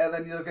 And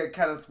then you look at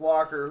Kenneth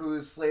Walker, who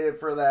is slated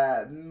for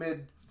that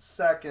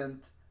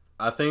mid-second.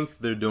 I think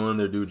they're doing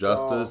their due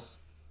justice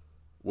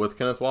with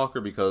Kenneth Walker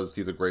because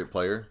he's a great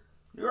player.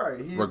 You're right.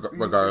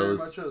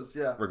 Regardless, he very much is,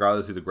 yeah.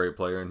 Regardless, he's a great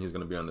player and he's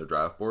going to be on their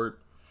draft board.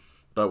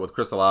 But with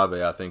Chris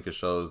Olave, I think it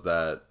shows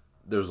that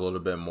there's a little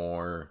bit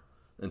more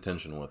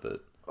intention with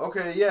it.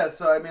 Okay, yeah.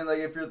 So I mean, like,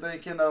 if you're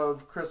thinking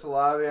of Chris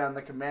Olave on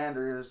the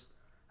Commanders,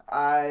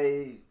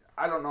 I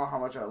don't know how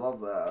much I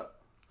love that.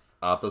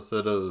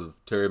 Opposite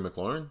of Terry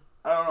McLaurin?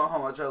 I don't know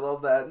how much I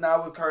love that.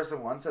 Now with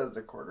Carson Wentz as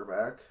the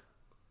quarterback.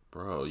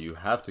 Bro, you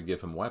have to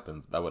give him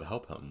weapons. That would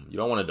help him. You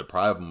don't want to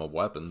deprive him of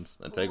weapons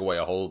and take away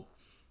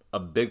a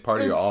big part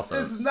of your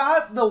offense. It's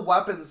not the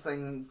weapons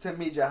thing to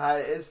me, Jahai.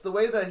 It's the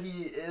way that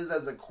he is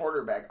as a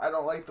quarterback. I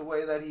don't like the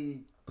way that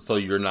he... So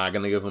you're not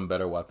going to give him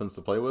better weapons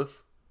to play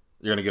with?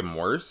 You're going to give him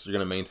worse? You're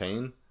going to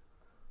maintain?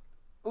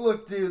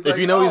 Look, dude. If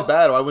you know he's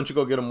bad, why wouldn't you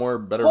go get him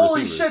better receivers?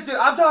 Holy shit, dude.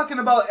 I'm talking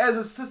about as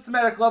a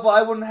systematic level,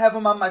 I wouldn't have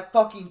him on my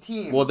fucking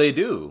team. Well, they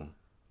do.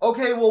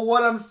 Okay, well,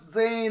 what I'm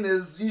saying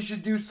is you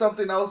should do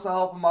something else to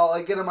help him out,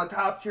 like get him a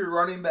top-tier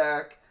running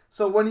back,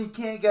 so when he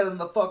can't get him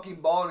the fucking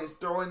ball and he's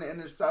throwing the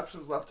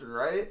interceptions left and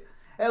right,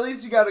 at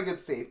least you got a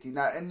good safety,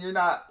 and you're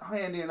not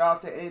handing it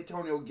off to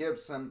Antonio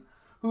Gibson,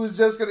 who's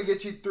just going to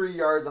get you 3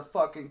 yards of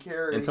fucking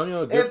carry.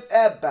 Antonio Gibson,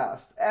 at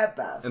best.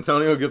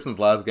 Antonio Gibson's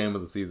last game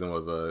of the season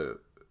was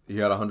he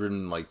had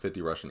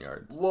 150 rushing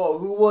yards. Whoa,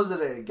 who was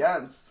it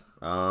against?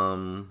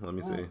 Let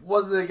me see.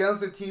 Was it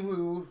against a team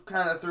who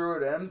kind of threw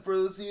it in for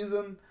the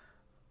season?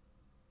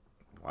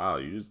 Wow,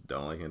 you just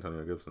don't like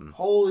Antonio Gibson.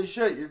 Holy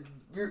shit,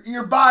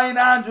 you're buying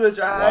onto it,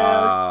 Jahai.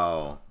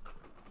 Wow.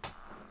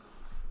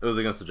 It was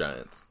against the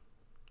Giants.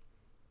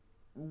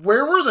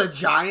 Where were the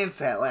Giants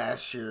at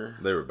last year?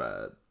 They were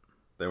bad.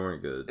 They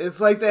weren't good.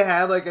 It's like they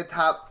had like a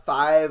top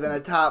 5 and a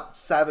top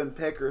 7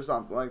 pick or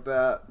something like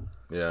that.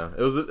 Yeah,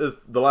 it's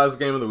the last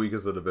game of the week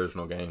is a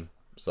divisional game,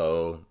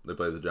 so they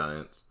play the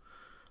Giants.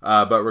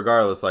 But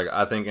regardless, like,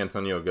 I think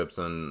Antonio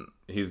Gibson,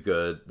 he's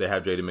good. They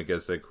have J.D.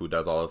 McKissick, who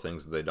does all the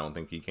things that they don't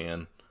think he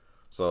can.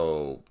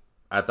 So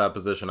at that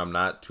position, I'm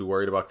not too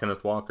worried about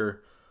Kenneth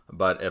Walker.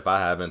 But if I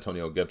have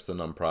Antonio Gibson,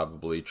 I'm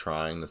probably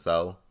trying to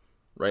sell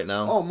right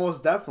now. Oh,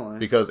 most definitely.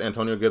 Because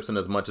Antonio Gibson,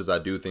 as much as I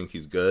do think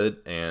he's good,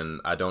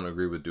 and I don't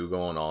agree with Dugo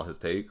on all his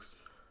takes,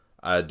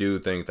 I do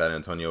think that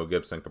Antonio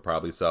Gibson could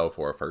probably sell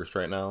for a first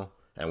right now.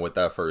 And with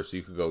that first,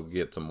 you could go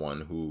get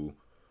someone who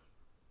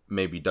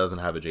maybe doesn't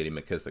have a J.D.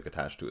 McKissick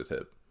attached to his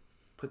hip.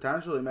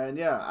 Potentially, man,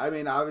 yeah. I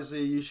mean,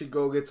 obviously, you should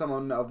go get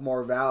someone of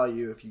more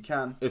value if you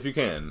can. If you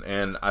can.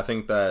 And I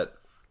think that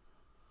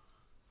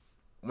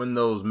when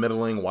those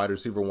middling wide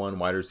receiver 1,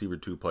 wide receiver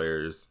 2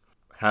 players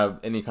have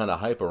any kind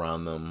of hype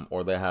around them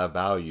or they have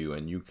value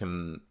and you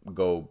can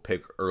go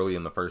pick early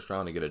in the first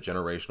round to get a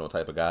generational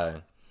type of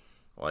guy,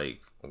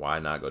 like, why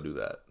not go do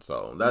that?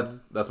 So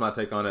that's my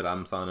take on it.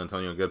 I'm selling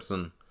Antonio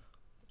Gibson.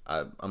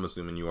 I'm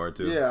assuming you are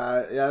too. Yeah,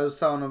 I was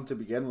selling him to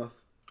begin with.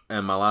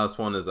 And my last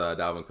one is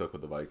Dalvin Cook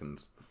with the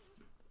Vikings.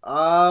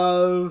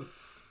 I'm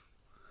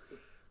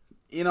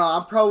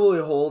probably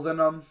holding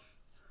him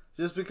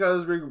just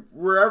because I'm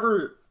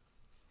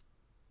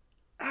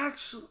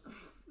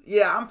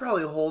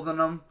probably holding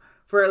him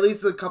for at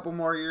least a couple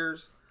more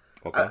years.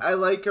 Okay. I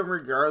like him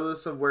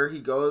regardless of where he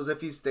goes. If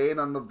he's staying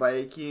on the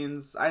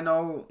Vikings, I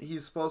know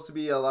he's supposed to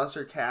be a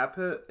lesser cap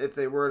hit if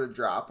they were to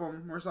drop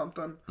him or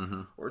something,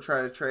 or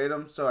try to trade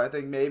him. So I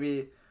think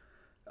maybe,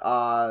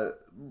 wherever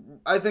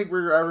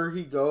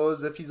he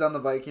goes, if he's on the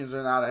Vikings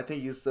or not, I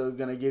think he's still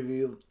going to give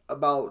you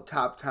about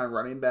top 10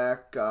 running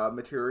back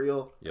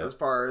material as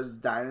far as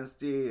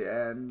dynasty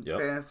and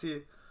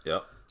fantasy.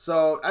 Yep.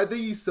 So I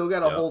think you still got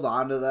to hold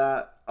on to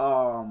that.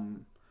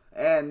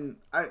 And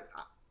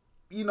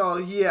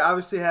he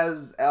obviously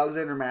has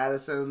Alexander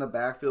Mattison in the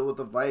backfield with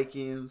the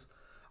Vikings.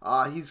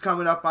 He's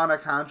coming up on a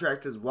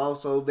contract as well,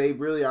 so they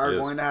really are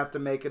going to have to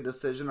make a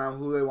decision on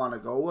who they want to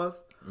go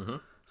with. Mm-hmm.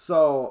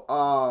 So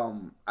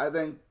I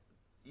think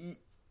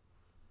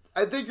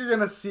you're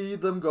gonna see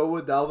them go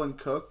with Dalvin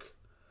Cook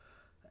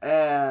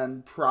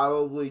and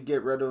probably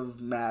get rid of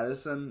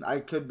Madison. I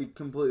could be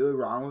completely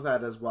wrong with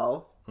that as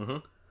well. Mm-hmm.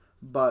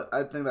 But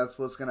I think that's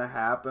what's going to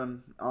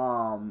happen.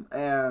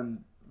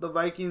 And the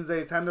Vikings,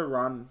 they tend to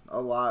run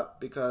a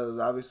lot because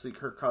obviously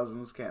Kirk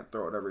Cousins can't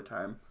throw it every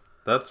time.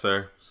 That's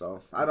fair.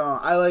 So I don't know.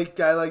 I like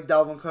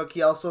Dalvin Cook.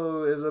 He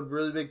also is a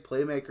really big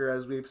playmaker,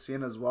 as we've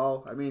seen as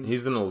well. I mean,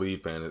 he's an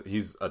elite fan.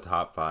 He's a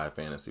top 5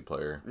 fantasy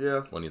player.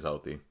 Yeah, when he's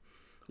healthy.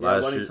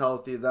 He's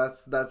healthy,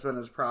 that's been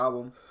his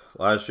problem.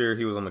 Last year,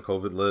 he was on the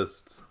COVID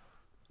list.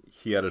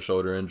 He had a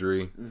shoulder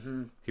injury.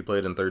 Mm-hmm. He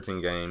played in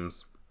 13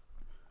 games.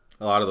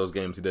 A lot of those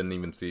games, he didn't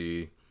even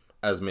see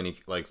as many.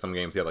 Like, some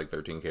games, he had,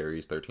 13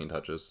 carries, 13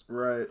 touches.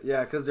 Right,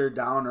 yeah, because they're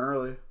down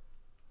early,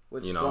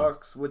 which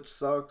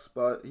sucks,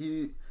 but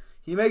he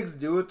makes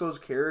do with those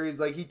carries.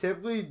 Like, he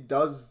typically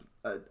does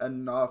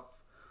enough,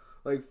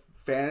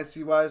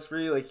 fantasy-wise for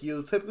you. Like,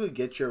 he'll typically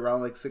get you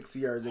around, 60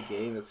 yards a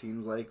game, it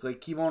seems like.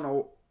 Like, he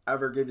won't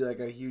ever give you,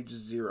 a huge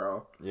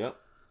 0. Yep.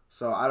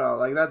 So, I don't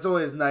know. That's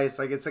always nice.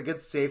 It's a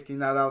good safety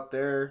net out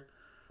there.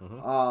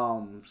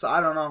 Mm-hmm. So,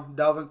 I don't know.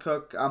 Dalvin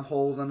Cook, I'm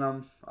holding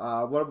him.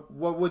 What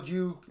would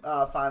you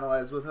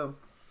finalize with him?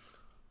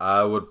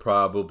 I would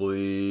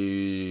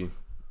probably...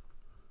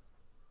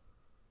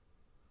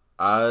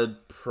 It's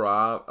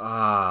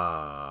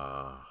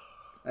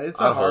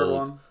a hard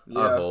one. Yeah.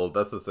 I'd hold.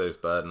 That's a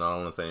safe bet, and I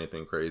don't want to say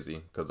anything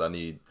crazy because I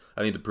need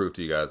to prove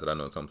to you guys that I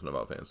know something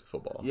about fantasy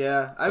football.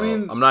 Yeah, I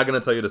mean, I'm not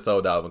gonna tell you to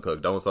sell Dalvin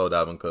Cook. Don't sell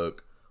Dalvin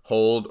Cook.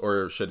 Hold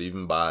or should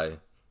even buy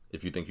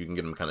if you think you can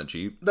get him kind of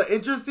cheap. The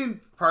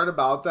interesting part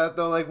about that,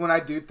 though, when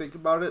I do think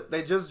about it,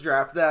 they just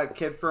drafted that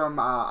kid from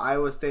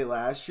Iowa State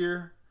last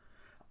year.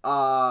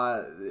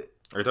 Are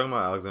you talking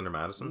about Alexander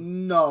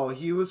Mattison? No,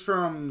 he was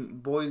from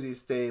Boise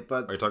State,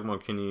 but... Are you talking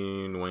about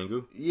Kenny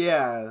Nwangu?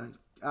 Yeah.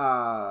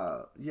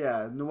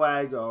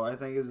 Nwago, I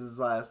think is his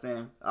last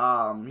name.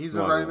 He's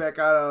a running back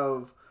out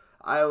of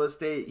Iowa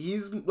State.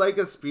 He's like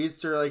a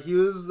speedster. He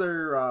was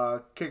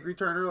their kick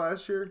returner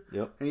last year.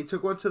 Yep. And he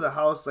took one to the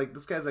house.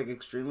 This guy's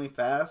extremely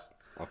fast.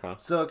 Okay.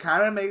 So it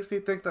kind of makes me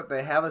think that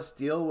they have a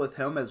steal with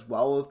him as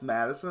well with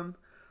Madison.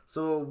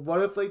 So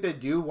what if they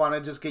do want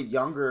to just get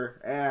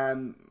younger,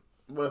 and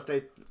what if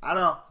they... I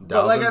don't know.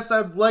 But like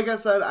I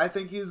said, I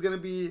think he's gonna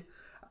be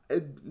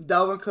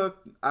Dalvin Cook.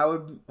 I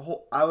would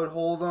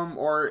hold him,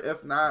 or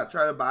if not,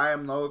 try to buy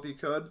him low if you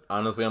could.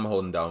 Honestly, I'm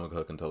holding Dalvin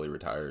Cook until he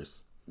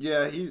retires.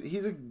 Yeah,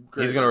 he's a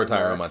great. He's gonna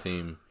retire on my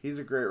team. He's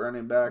a great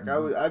running back.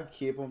 I'd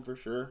keep him for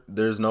sure.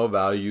 There's no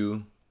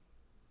value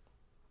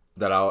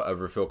that I'll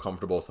ever feel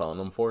comfortable selling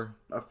him for.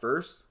 A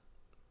first,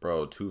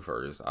 bro, 2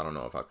 firsts. I don't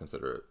know if I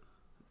consider it.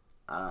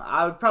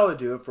 I would probably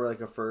do it for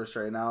a first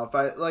right now.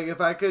 If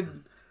I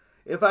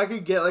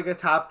could get a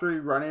top 3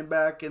 running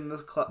back in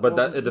this class.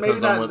 But it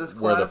depends on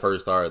where the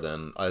firsts are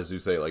then. As you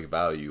say,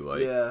 value.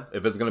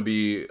 If it's going to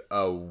be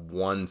a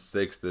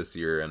 1-6 this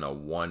year and a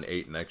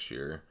 1-8 next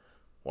year,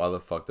 why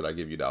the fuck did I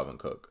give you Dalvin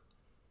Cook?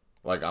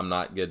 I'm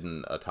not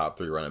getting a top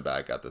 3 running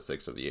back at the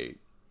 6 or the 8.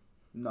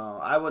 No,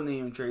 I wouldn't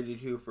even trade you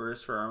 2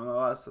 firsts for him,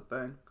 though. That's the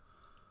thing.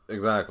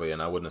 Exactly,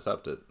 and I wouldn't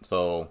accept it.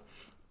 So,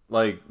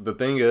 the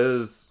thing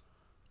is,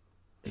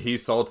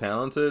 he's so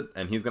talented,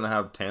 and he's going to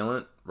have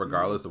talent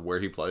regardless of where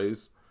he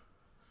plays.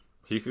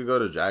 He could go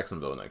to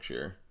Jacksonville next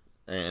year,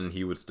 and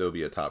he would still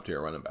be a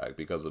top-tier running back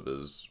because of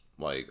his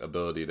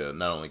ability to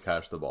not only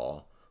catch the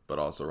ball, but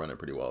also run it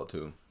pretty well,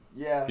 too.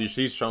 Yeah.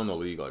 He's shown the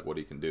league, what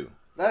he can do.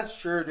 That's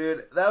true,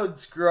 dude. That would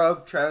screw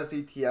up Travis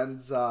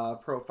Etienne's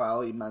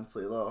profile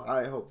immensely, though.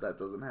 I hope that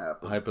doesn't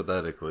happen.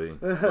 Hypothetically.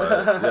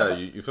 But, yeah,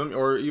 you feel me?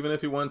 Or even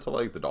if he went to,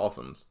 the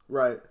Dolphins.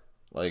 Right.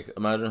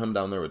 Imagine him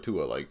down there with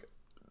Tua.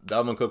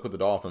 Dalvin Cook with the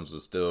Dolphins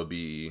would still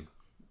be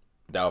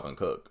Dalvin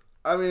Cook.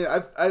 I mean,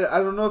 I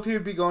don't know if he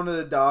would be going to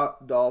the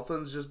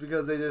Dolphins just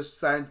because they just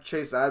signed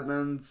Chase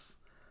Edmonds.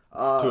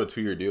 To a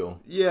 2-year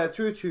deal. Yeah,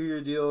 to a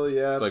 2-year deal,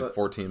 yeah. It's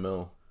 14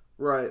 mil.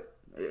 Right.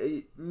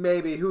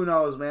 Maybe. Who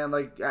knows, man?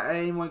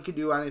 Anyone could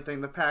do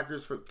anything. The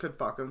Packers could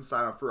fucking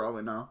sign up for all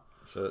we know.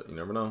 Shit, you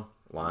never know.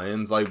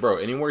 Lions, bro,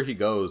 anywhere he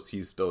goes,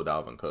 he's still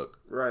Dalvin Cook.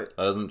 Right.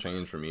 That doesn't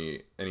change for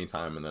me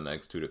anytime in the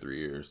next 2 to 3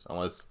 years.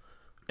 Unless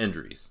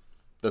injuries.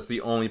 That's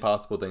the only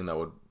possible thing that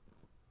would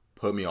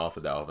put me off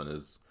of Dalvin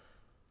is...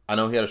 I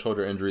know he had a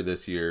shoulder injury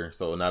this year,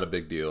 so not a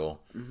big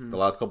deal. Mm-hmm. The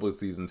last couple of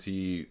seasons,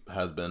 he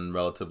has been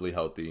relatively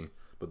healthy.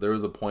 But there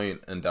was a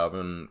point in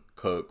Dalvin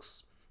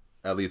Cook's,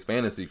 at least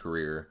fantasy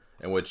career,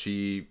 in which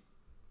he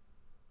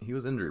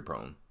was injury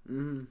prone.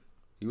 Mm-hmm.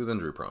 He was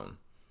injury prone.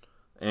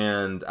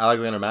 And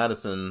Alexander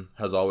Mattison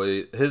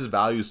his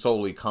value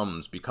solely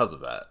comes because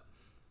of that.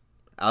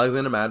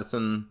 Alexander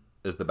Mattison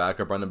is the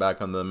backup running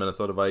back on the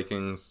Minnesota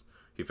Vikings.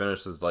 He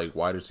finished as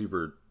wide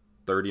receiver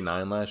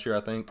 39 last year,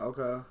 I think.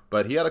 Okay.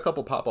 But he had a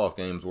couple pop-off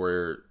games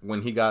where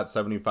when he got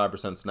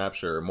 75% snap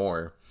share or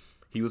more,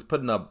 he was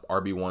putting up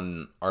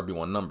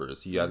RB1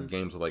 numbers. He had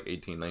games with like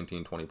 18,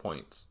 19, 20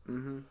 points.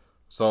 Mm-hmm.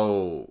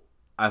 So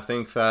I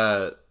think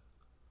that,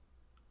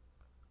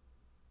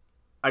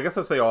 I guess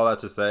I say all that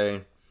to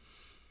say,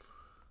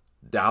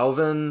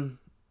 Dalvin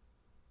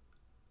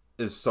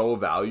is so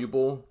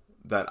valuable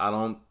that I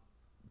don't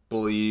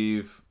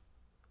believe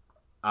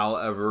I'll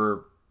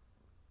ever,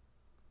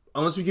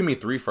 unless you give me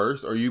 3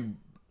 firsts, or you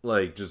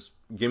like just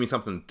give me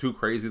something too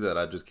crazy that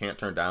I just can't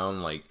turn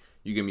down. Like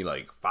you give me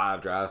like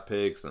 5 draft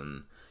picks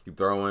and you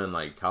throw in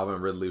like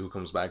Calvin Ridley who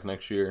comes back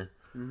next year.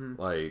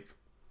 Mm-hmm. Like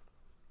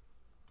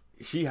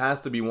he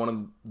has to be one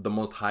of the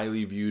most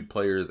highly viewed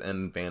players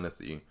in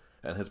fantasy,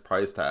 and his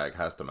price tag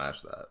has to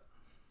match that.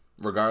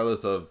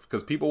 Regardless of,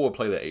 because people will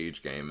play the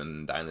age game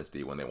in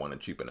Dynasty when they want to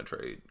cheapen a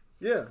trade.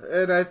 Yeah,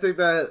 and I think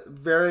that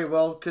very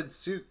well could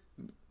suit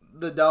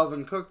the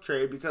Dalvin Cook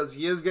trade because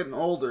he is getting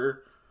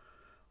older.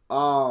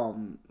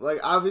 Like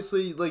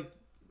obviously, like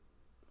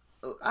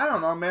I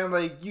don't know, man.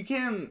 Like you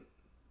can,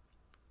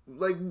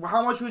 like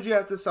how much would you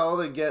have to sell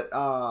to get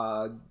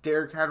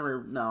Derrick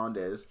Henry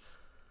nowadays?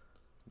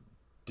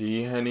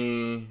 D.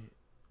 Henny,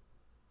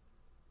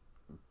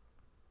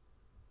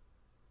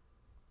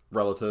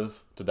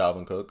 relative to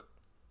Dalvin Cook,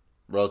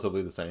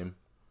 relatively the same.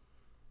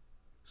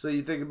 So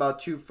you think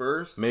about 2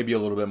 firsts? Maybe a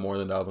little bit more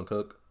than Dalvin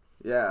Cook.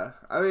 Yeah.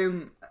 I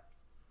mean,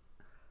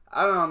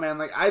 I don't know, man.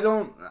 Like, I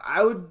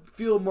would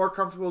feel more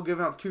comfortable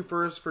giving up 2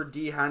 firsts for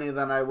D. Henny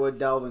than I would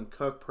Dalvin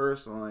Cook,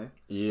 personally.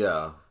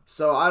 Yeah.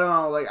 So, I don't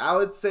know. Like, I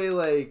would say,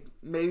 like,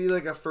 maybe,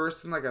 like, a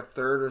first and, like, a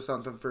third or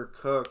something for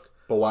Cook.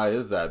 But why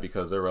is that?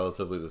 Because they're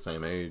relatively the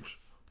same age.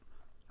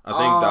 I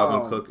think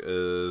Dalvin Cook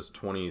is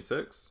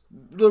 26.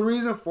 The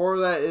reason for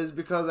that is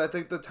because I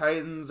think the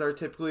Titans are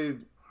typically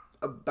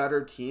a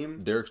better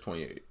team. Derrick's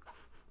 28.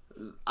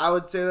 I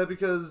would say that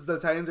because the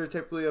Titans are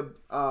typically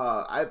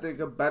I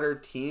think a better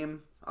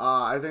team.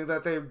 I think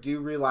that they do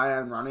rely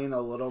on running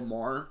a little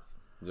more.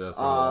 Yes.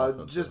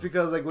 Just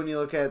because like when you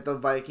look at the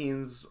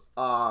Vikings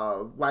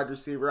wide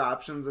receiver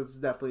options, it's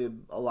definitely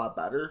a lot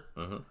better.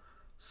 Mm-hmm.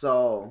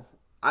 So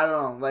I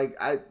don't know. Like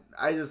I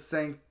just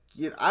think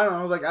I don't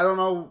know. Like I don't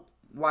know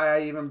why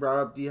I even brought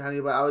up D. Henry,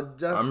 but I would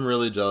just. I'm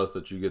really jealous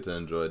that you get to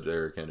enjoy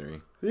Derrick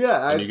Henry.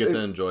 Yeah, and you get to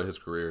enjoy his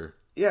career.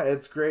 Yeah,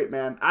 it's great,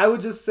 man. I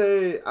would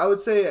say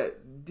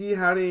D.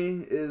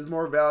 Henry is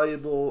more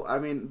valuable. I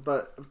mean,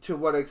 but to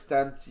what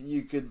extent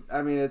you could?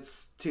 I mean,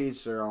 it's to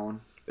each their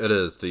own. It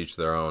is to each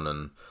their own,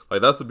 and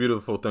like that's the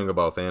beautiful thing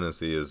about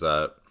fantasy is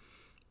that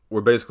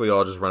we're basically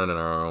all just running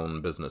our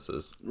own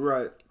businesses.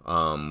 Right.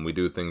 We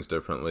do things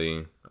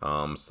differently.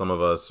 Some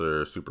of us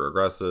are super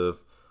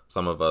aggressive.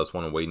 Some of us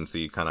want to wait and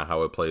see kind of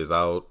how it plays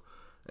out.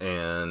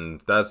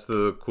 And that's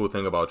the cool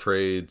thing about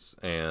trades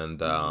and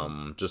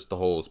just the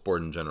whole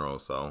sport in general.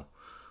 So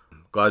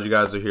glad you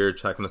guys are here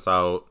checking us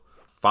out.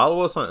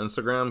 Follow us on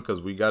Instagram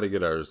because we got to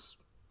get our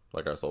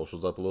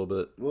socials up a little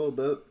bit. A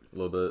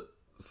little bit.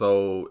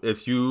 So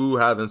if you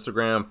have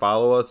Instagram,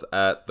 follow us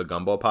at the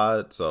Gumbo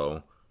Pod.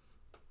 So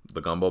the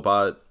Gumbo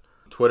Pod.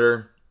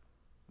 Twitter.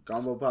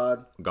 Gumbo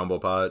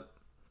Pod.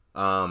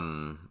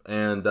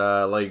 And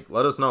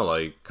let us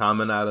know,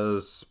 comment at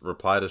us,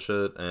 reply to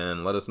shit,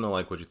 and let us know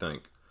what you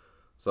think.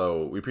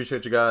 So we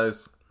appreciate you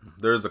guys.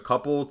 There's a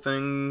couple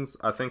things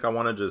I think I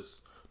want to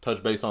just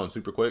touch base on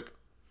super quick.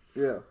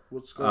 Yeah,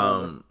 what's going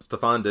on?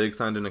 Stephon Diggs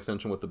signed an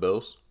extension with the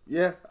Bills.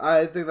 Yeah,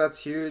 I think that's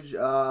huge.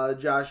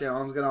 Josh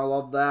Allen's gonna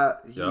love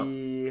that.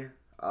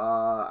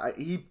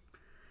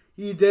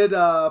 He did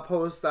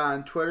post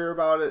on Twitter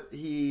about it.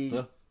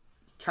 He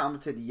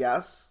commented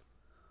yes.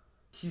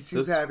 He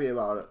seems happy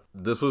about it.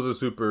 This was a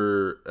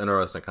super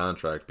interesting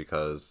contract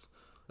because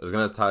it's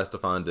going to tie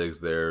Stephon Diggs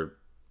there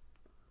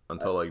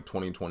until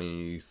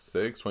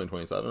 2026,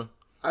 2027.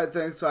 I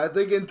think so. I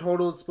think in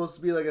total it's supposed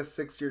to be like a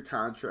 6-year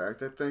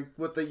contract. I think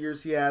with the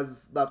years he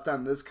has left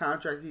on this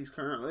contract he's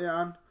currently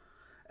on,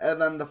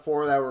 and then the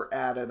 4 that were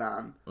added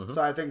on. Mm-hmm.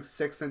 So I think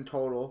 6 in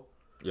total.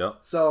 Yep.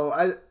 So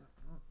I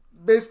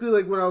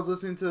basically when I was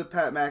listening to the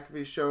Pat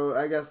McAfee show,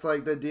 I guess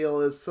the deal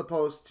is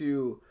supposed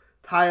to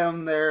tie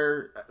him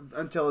there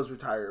until his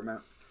retirement.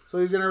 So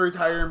he's going to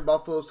retire in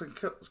Buffalo. So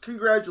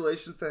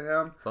congratulations to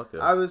him. Fuck yeah.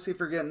 Obviously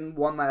for getting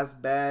one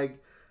last bag.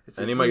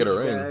 And he might get a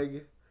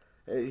ring.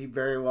 He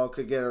very well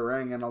could get a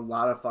ring and a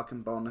lot of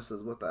fucking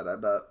bonuses with that, I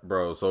bet.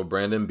 Bro, so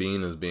Brandon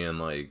Beane is being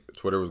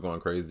Twitter was going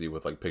crazy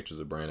with pictures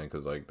of Brandon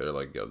because they're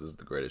yo, this is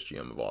the greatest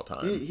GM of all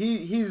time.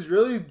 He's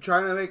really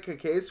trying to make a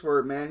case for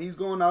it, man. He's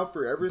going out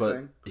for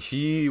everything. But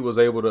he was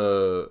able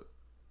to.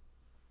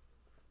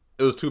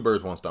 It was 2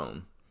 birds, 1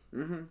 stone.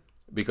 Mm-hmm.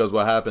 Because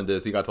what happened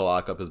is he got to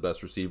lock up his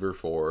best receiver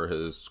for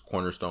his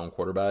cornerstone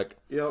quarterback.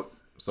 Yep.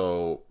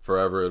 So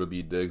forever it'll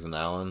be Diggs and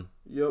Allen.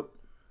 Yep.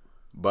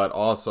 But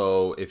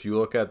also, if you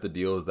look at the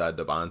deals that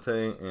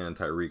Devontae and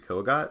Tyreek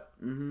Hill got,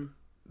 mm-hmm.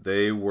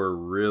 they were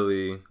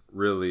really,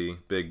 really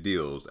big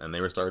deals. And they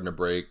were starting to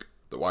break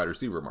the wide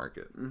receiver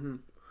market. Mm-hmm.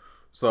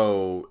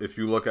 So if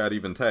you look at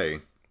even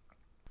Tay,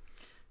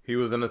 he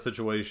was in a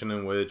situation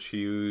in which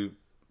he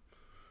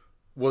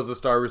was a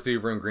star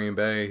receiver in Green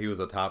Bay. He was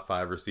a top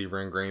 5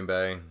 receiver in Green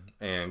Bay.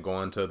 And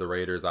going to the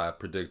Raiders, I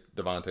predict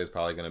Devontae's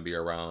probably going to be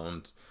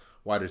around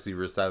wide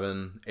receiver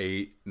 7,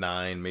 8,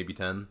 9, maybe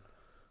 10.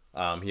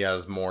 He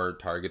has more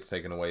targets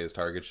taken away his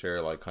target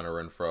share, like Hunter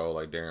Renfrow,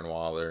 like Darren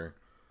Waller.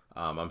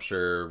 I'm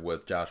sure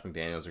with Josh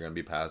McDaniels, they're going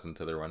to be passing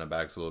to their running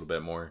backs a little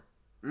bit more.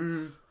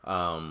 Mm-hmm.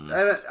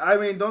 And I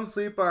mean, don't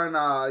sleep on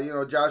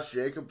Josh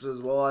Jacobs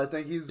as well. I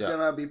think he's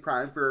gonna be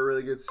primed for a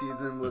really good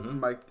season with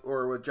Mike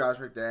or with Josh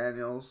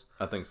McDaniels.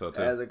 I think so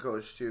too, as a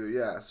coach too.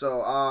 Yeah.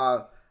 So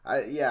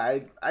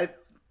I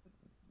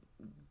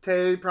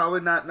Tay probably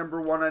not number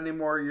 1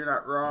 anymore. You're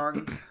not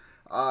wrong.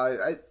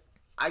 I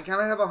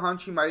kind of have a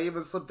hunch he might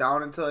even slip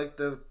down into like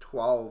the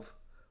 12.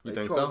 You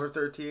think 12 so? or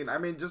 13. I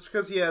mean, just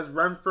because he has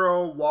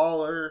Renfrow,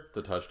 Waller,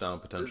 the touchdown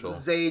potential.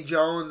 Zay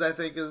Jones, I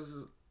think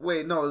is.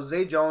 Wait, no,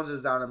 Zay Jones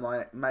is down in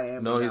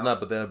Miami. No, he's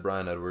not, but they have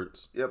Brian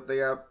Edwards. Yep, they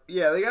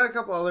got a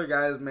couple other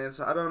guys, man.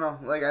 So I don't know.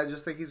 Like, I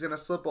just think he's gonna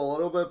slip a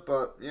little bit,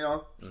 but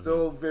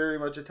still very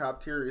much a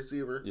top tier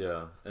receiver.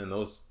 Yeah, and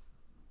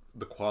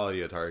the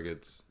quality of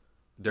targets.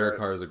 Derek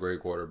Carr is a great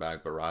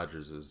quarterback, but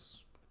Rodgers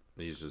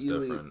he's just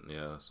elite. Different.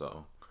 Yeah,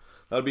 so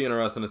that'll be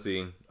interesting to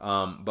see.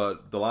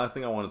 But the last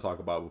thing I want to talk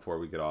about before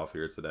we get off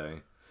here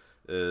today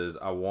is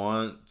I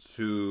want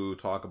to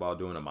talk about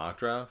doing a mock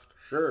draft.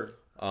 Sure.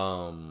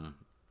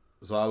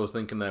 So I was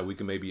thinking that we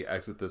can maybe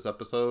exit this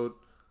episode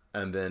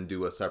and then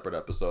do a separate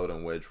episode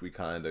in which we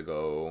kind of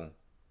go,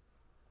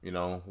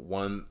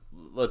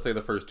 let's say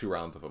the first 2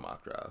 rounds of a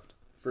mock draft.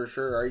 For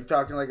sure. Are you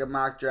talking like a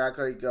mock draft,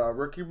 like a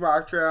rookie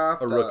mock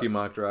draft? A rookie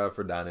mock draft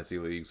for dynasty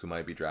leagues who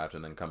might be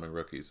drafting and coming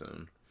rookies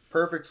soon.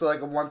 Perfect. So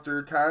like a 1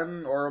 through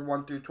 10 or a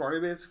 1 through 20,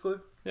 basically.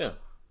 Yeah.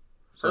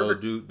 So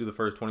do the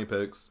first 20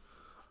 picks,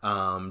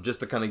 just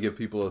to kind of give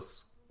people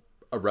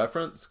a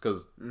reference,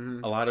 because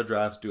a lot of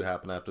drafts do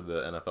happen after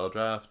the NFL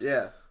draft.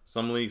 Yeah.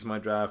 Some leagues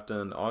might draft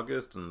in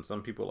August, and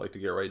some people like to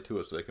get right to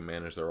it so they can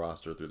manage their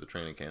roster through the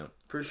training camp.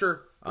 For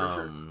sure.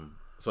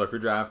 So if you're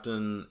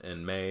drafting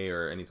in May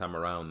or anytime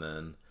around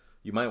then,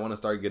 you might want to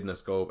start getting a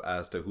scope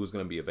as to who's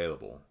going to be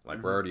available.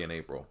 Like, we're already in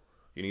April.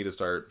 You need to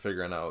start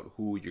figuring out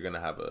who you're going to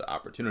have an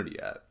opportunity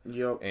at.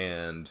 Yep.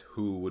 And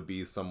who would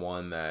be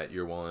someone that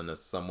you're willing to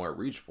somewhat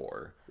reach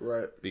for.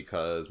 Right.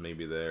 Because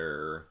maybe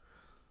they're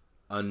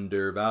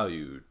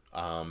undervalued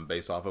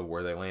based off of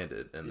where they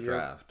landed in the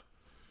draft.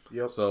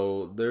 Yep.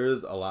 So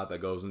there's a lot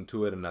that goes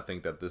into it, and I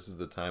think that this is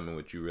the time in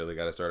which you really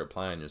got to start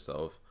applying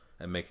yourself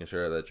and making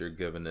sure that you're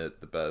giving it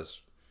the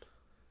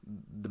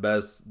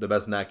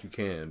best knack you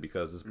can,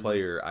 because this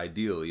player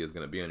ideally is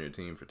going to be on your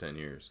team for 10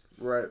 years.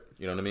 Right.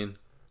 You know what I mean?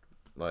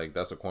 Like,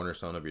 that's a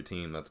cornerstone of your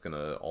team that's going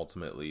to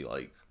ultimately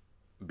like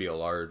be a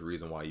large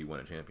reason why you win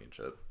a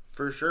championship.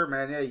 For sure,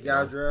 man. Yeah, you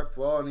gotta draft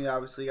well, and you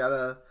obviously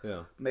gotta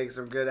make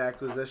some good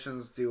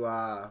acquisitions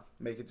to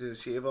make it to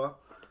Shiva.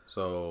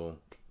 So,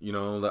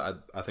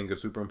 I think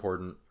it's super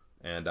important,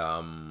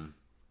 and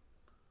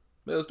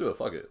let's do it.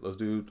 Fuck it. Let's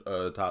do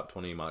a top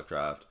 20 mock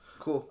draft.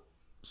 Cool.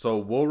 So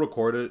we'll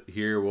record it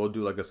here. We'll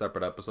do like a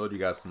separate episode you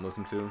guys can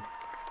listen to.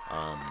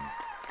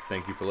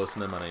 Thank you for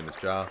listening. My name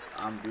is Ja.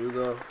 I'm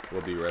Dugo.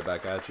 We'll be right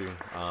back at you.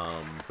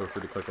 Feel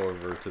free to click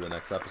over to the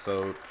next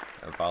episode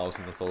and follow us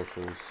on the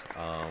socials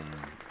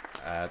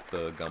at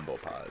the Gumbo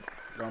Pod.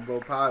 Gumbo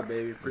Pod,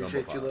 baby.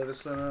 Appreciate you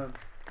listening.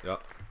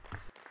 Yep.